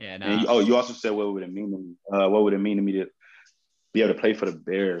 Yeah. No. And you also said, what would it mean to me? What would it mean to me to be able to play for the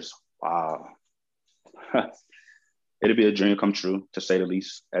Bears? Wow. It'd be a dream come true, to say the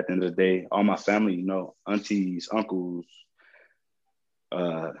least. At the end of the day, all my family, you know, aunties, uncles,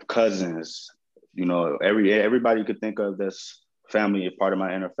 cousins, you know, everybody you could think of that's family, a part of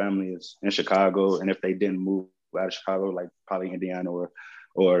my inner family is in Chicago. And if they didn't move out of Chicago, like probably Indiana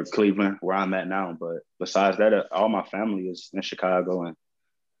or Cleveland, where I'm at now. But besides that, all my family is in Chicago, and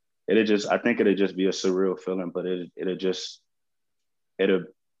I think it'd just be a surreal feeling. But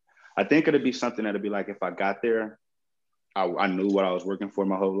I think it'd be something that'd be like, if I got there, I knew what I was working for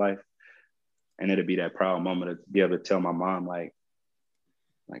my whole life, and it'd be that proud moment to be able to tell my mom, like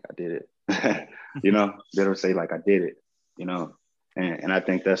I did it, you know, be able to say, like, I did it, you know, and I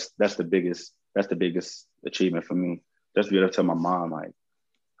think that's the biggest achievement for me, just to be able to tell my mom, like,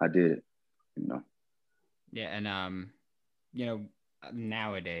 I did it, you know. Yeah, and you know,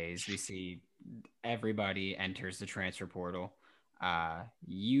 nowadays we see everybody enters the transfer portal.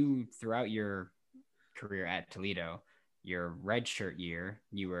 You, throughout your career at Toledo, your redshirt year,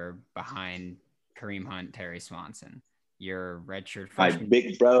 you were behind Kareem Hunt, Terry Swanson. Your redshirt freshman, my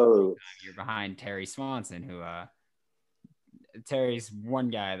big bro, you're behind Terry Swanson, who Terry's one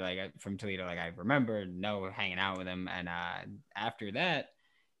guy like from Toledo, like I remember hanging out with him. And after that,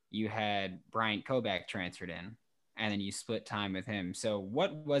 you had Bryant Koback transferred in, and then you split time with him. So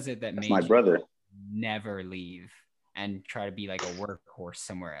what was it that made my brother you never leave and try to be like a workhorse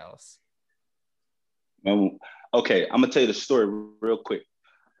somewhere else? Okay, I'm gonna tell you the story real quick.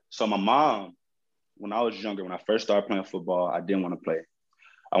 So my mom, when I was younger, when I first started playing football, I didn't want to play.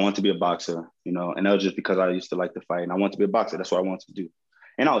 I wanted to be a boxer, you know, and that was just because I used to like to fight, and I wanted to be a boxer. That's what I wanted to do.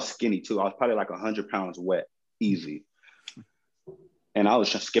 And I was skinny too. I was probably like 100 pounds wet, easy. And I was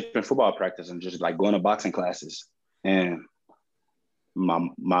just skipping football practice and just like going to boxing classes. And my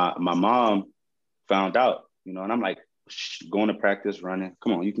mom found out, you know, and I'm like, going to practice, running.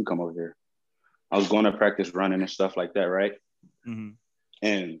 Come on, you can come over here. I was going to practice running and stuff like that, right? Mm-hmm.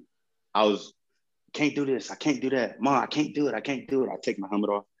 And I was, can't do this. I can't do that. Mom, I can't do it. I take my helmet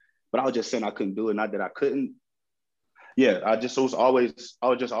off. But I was just saying I couldn't do it. Not that I couldn't. Yeah, I was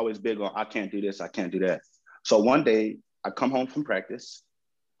always big on, I can't do this. I can't do that. So one day I come home from practice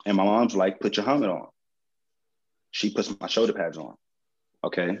and my mom's like, put your helmet on. She puts my shoulder pads on.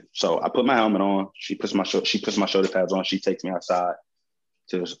 Okay, so I put my helmet on. She puts my shoulder pads on. She takes me outside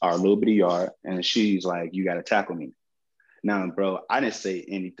to our little bitty yard, and she's like, "You got to tackle me." Now, bro, I didn't say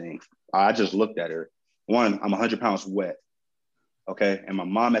anything. I just looked at her. One, I'm 100 pounds wet. Okay, and my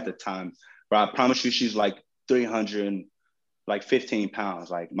mom at the time, bro, I promise you, she's like 315 pounds.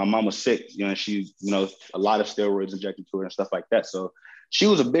 Like my mom was sick, she, a lot of steroids injected to her and stuff like that. So she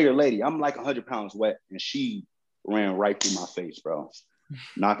was a bigger lady. I'm like 100 pounds wet, and she ran right through my face, bro.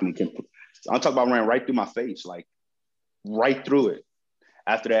 Knocking me. I'm talking about ran right through my face, like right through it.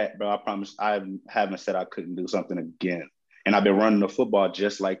 After that, bro, I promise I haven't said I couldn't do something again. And I've been running the football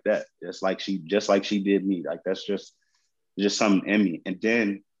just like that, just like she did me. Like that's just something in me. And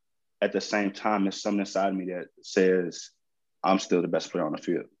then at the same time, there's something inside me that says I'm still the best player on the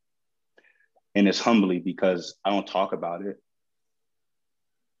field. And it's humbly because I don't talk about it.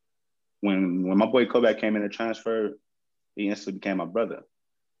 When my boy Kovac came in and transferred, he instantly became my brother.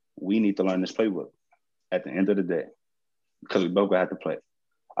 We need to learn this playbook at the end of the day because we both gonna have to play.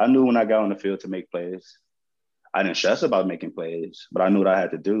 I knew when I got on the field to make plays. I didn't stress about making plays, but I knew what I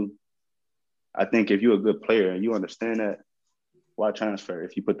had to do. I think if you're a good player and you understand that, why transfer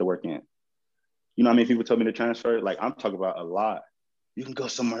if you put the work in? You know how many people told me to transfer? Like I'm talking about a lot. You can go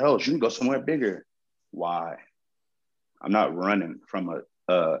somewhere else. You can go somewhere bigger. Why? I'm not running from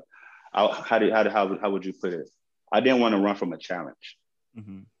how would you put it? I didn't want to run from a challenge,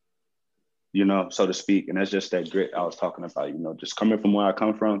 so to speak. And that's just that grit I was talking about, just coming from where I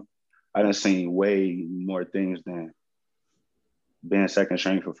come from. I done seen way more things than being second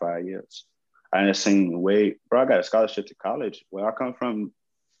string for 5 years. I done seen bro, I got a scholarship to college. Where I come from,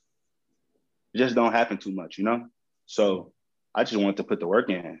 it just don't happen too much, So I just wanted to put the work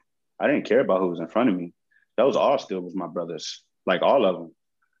in. I didn't care about who was in front of me. Those all still was my brothers, like all of them.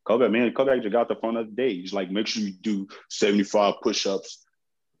 Kovac just got the phone the other day. He's like, make sure you do 75 push-ups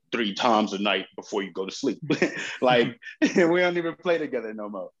 3 times a night before you go to sleep. Like, we don't even play together no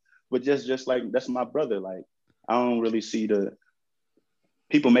more. But just like, that's my brother. Like, I don't really see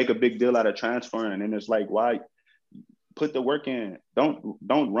people make a big deal out of transferring. And it's like, why put the work in? Don't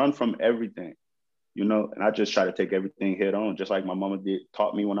run from everything, And I just try to take everything head on, just like my mama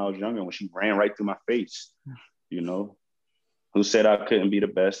taught me when I was younger, when she ran right through my face, Who said I couldn't be the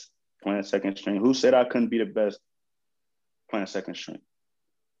best playing second string? Who said I couldn't be the best playing second string?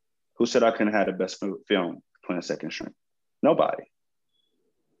 Who said I couldn't have the best film playing second string? Nobody.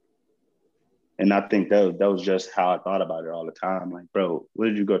 And I think that was just how I thought about it all the time. Like, bro, what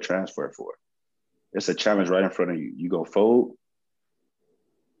did you go transfer for? It's a challenge right in front of you. You go fold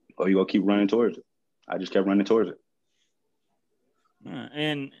or you go keep running towards it. I just kept running towards it.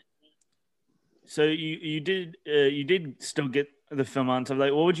 And so you did still get the film on. So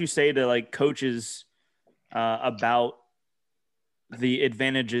like, what would you say to like coaches about the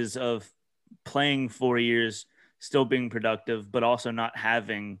advantages of playing 4 years, still being productive, but also not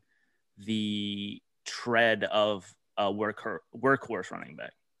having the tread of a workhorse running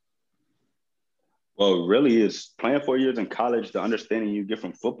back? Well, really is playing 4 years in college, the understanding you get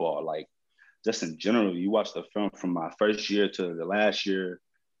from football, like just in general, you watch the film from my first year to the last year,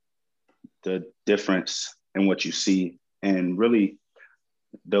 the difference in what you see, and really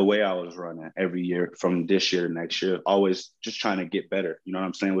the way I was running every year from this year to next year, always just trying to get better. You know what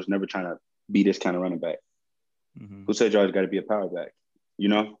I'm saying? Was never trying to be this kind of running back. Who said you always got to be a power back?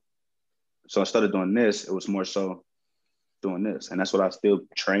 So instead of doing this, it was more so doing this. And that's what I still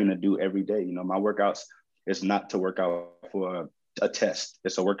train to do every day. My workouts is not to work out for a test.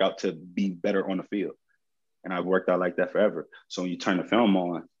 It's a workout to be better on the field. And I've worked out like that forever. So when you turn the film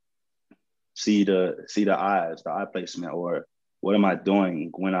on, see the eyes, the eye placement, or what am I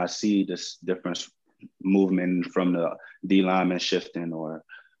doing when I see this difference movement from the D lineman shifting, or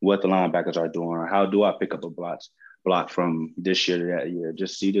what the linebackers are doing, or how do I pick up a block from this year to that year?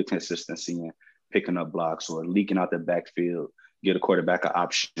 Just see the consistency in picking up blocks or leaking out the backfield, get a quarterback an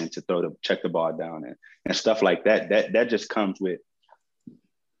option to check the ball down and stuff like that. That just comes with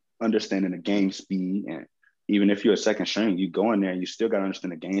understanding the game speed. And even if you're a second string, you go in there and you still got to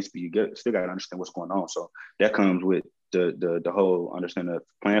understand the game speed. You still got to understand what's going on. So that comes with the whole understanding of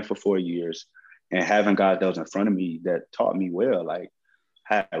playing for 4 years and having guys that was in front of me that taught me well. Like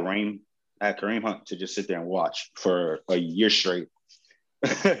I had Kareem Hunt to just sit there and watch for a year straight.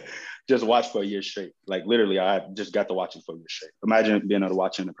 Just watch for a year straight. Like literally, I just got to watch him for a year straight. Imagine being able to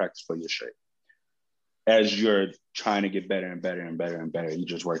watch him in practice for a year straight. As you're trying to get better and better and better and better, you're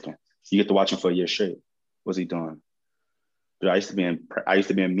just working. You get to watch him for a year straight. What's he doing? But I used to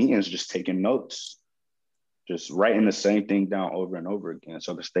be in meetings just taking notes, just writing the same thing down over and over again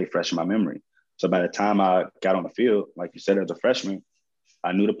so it could stay fresh in my memory. So by the time I got on the field, like you said, as a freshman,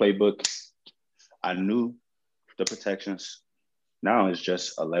 I knew the playbook. I knew the protections. Now it's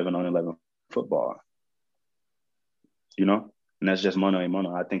just 11 on 11 football, you know? And that's just mono a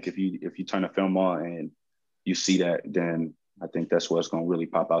mono. I think if you turn the film on and you see that, then I think that's what's going to really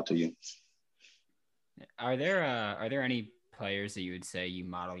pop out to you. Are there any players that you would say you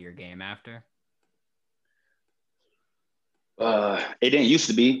model your game after? It didn't used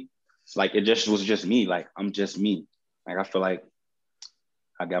to be. Like, it just was just me. Like, I'm just me. Like, I feel like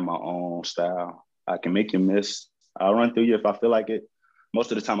I got my own style. I can make you miss. I'll run through you if I feel like it.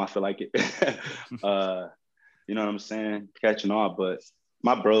 Most of the time I feel like it. You know what I'm saying? Catching all. But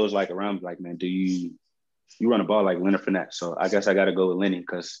my bros like around me like, man, do you run a ball like Leonard Fournette? So I guess I got to go with Lenny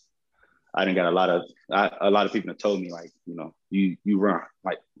because I didn't got a lot of people that told me like, you know, you run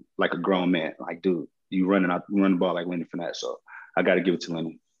like a grown man. Like, dude, you run the ball like Leonard Fournette. So I got to give it to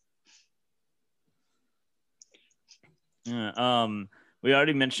Lenny. Yeah. We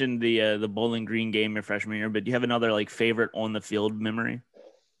already mentioned the Bowling Green game your freshman year, but do you have another like favorite on the field memory?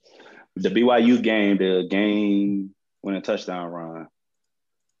 The BYU game, the game when a touchdown run,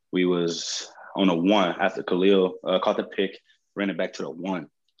 we was on a 1 after Khalil caught the pick, ran it back to the 1.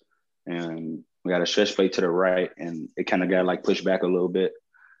 And we got a stretch play to the right, and it kind of got like pushed back a little bit.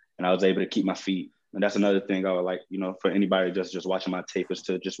 And I was able to keep my feet. And that's another thing I would like, you know, for anybody just watching my tape is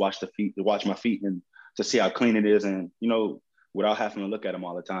to just watch my feet and to see how clean it is. And, you know, without having to look at them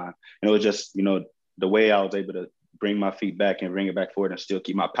all the time. And it was just, you know, the way I was able to bring my feet back and bring it back forward and still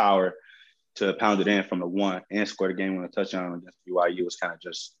keep my power to pound it in from the 1 and score the game with a touchdown against BYU was kind of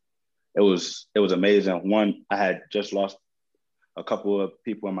just, it was amazing. One, I had just lost a couple of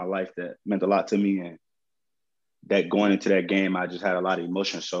people in my life that meant a lot to me, and that going into that game, I just had a lot of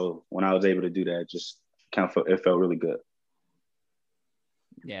emotion. So when I was able to do that, it felt really good.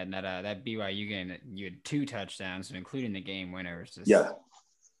 Yeah, and that BYU game that you had 2 touchdowns, so including the game winner, was just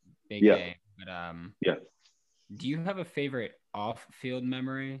big game. But do you have a favorite off-field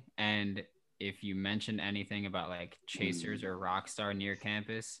memory? And if you mentioned anything about like chasers or rockstar near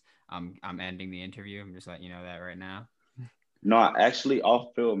campus, I'm ending the interview. I'm just letting you know that right now. No, actually,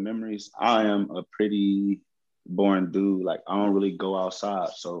 off-field memories. I am a pretty boring dude. Like, I don't really go outside,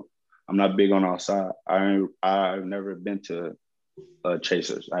 so I'm not big on outside. I've never been to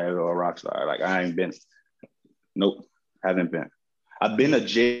chasers. I have a rock star. Like, I ain't been. Nope, haven't been. I've been to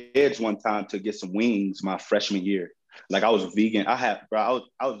Jed's one time to get some wings my freshman year. Like, I was vegan. I was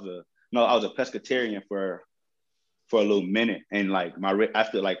a pescatarian for a little minute, and like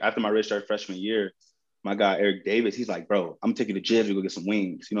after my red shirt freshman year, my guy Eric Davis, he's like, bro, I'm taking the Jed's to go get some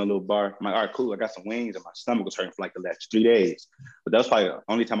wings. You know, a little bar. I'm like, all right, cool. I got some wings, and my stomach was hurting for like the last 3 days. But that was probably the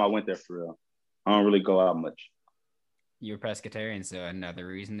only time I went there for real. I don't really go out much. You're pescatarian, so another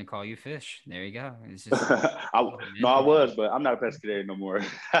reason to call you Fish. There you go. It's just I was, but I'm not a pescatarian no more.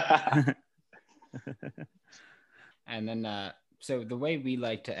 And then, so the way we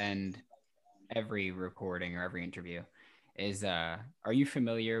like to end every recording or every interview is, are you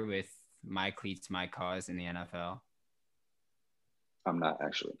familiar with My Cleats, My Cause in the NFL? I'm not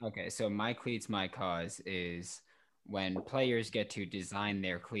actually. Okay, so My Cleats, My Cause is when players get to design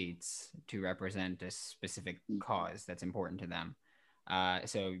their cleats to represent a specific cause that's important to them.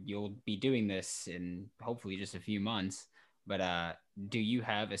 So you'll be doing this in hopefully just a few months, but do you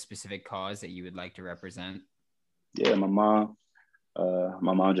have a specific cause that you would like to represent? Yeah, my mom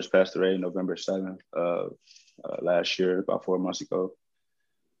just passed away November 7th last year, about 4 months ago.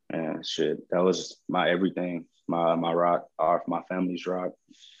 And shit, that was my everything, my rock, my family's rock.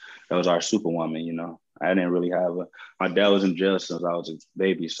 That was our superwoman, you know. I didn't really have my dad was in jail since I was a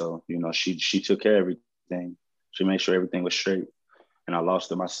baby. So, you know, she took care of everything. She made sure everything was straight. And I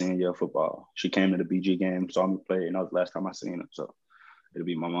lost her my senior year of football. She came to the BG game, saw me play, and that was the last time I seen her. So it'll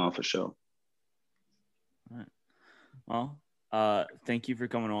be my mom for sure. All right. Well, thank you for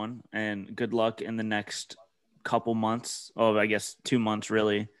coming on, and good luck in the next couple months. Oh, I guess 2 months,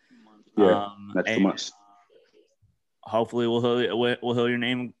 really. Yeah, next 2 months. Hopefully we'll hear your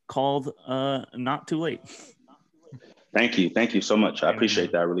name called not too late. Thank you so much. I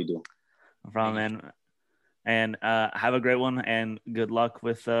appreciate that. I really do. No problem, man. And have a great one, and good luck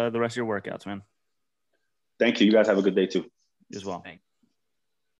with the rest of your workouts, man. Thank you. You guys have a good day too. You as well. Thanks.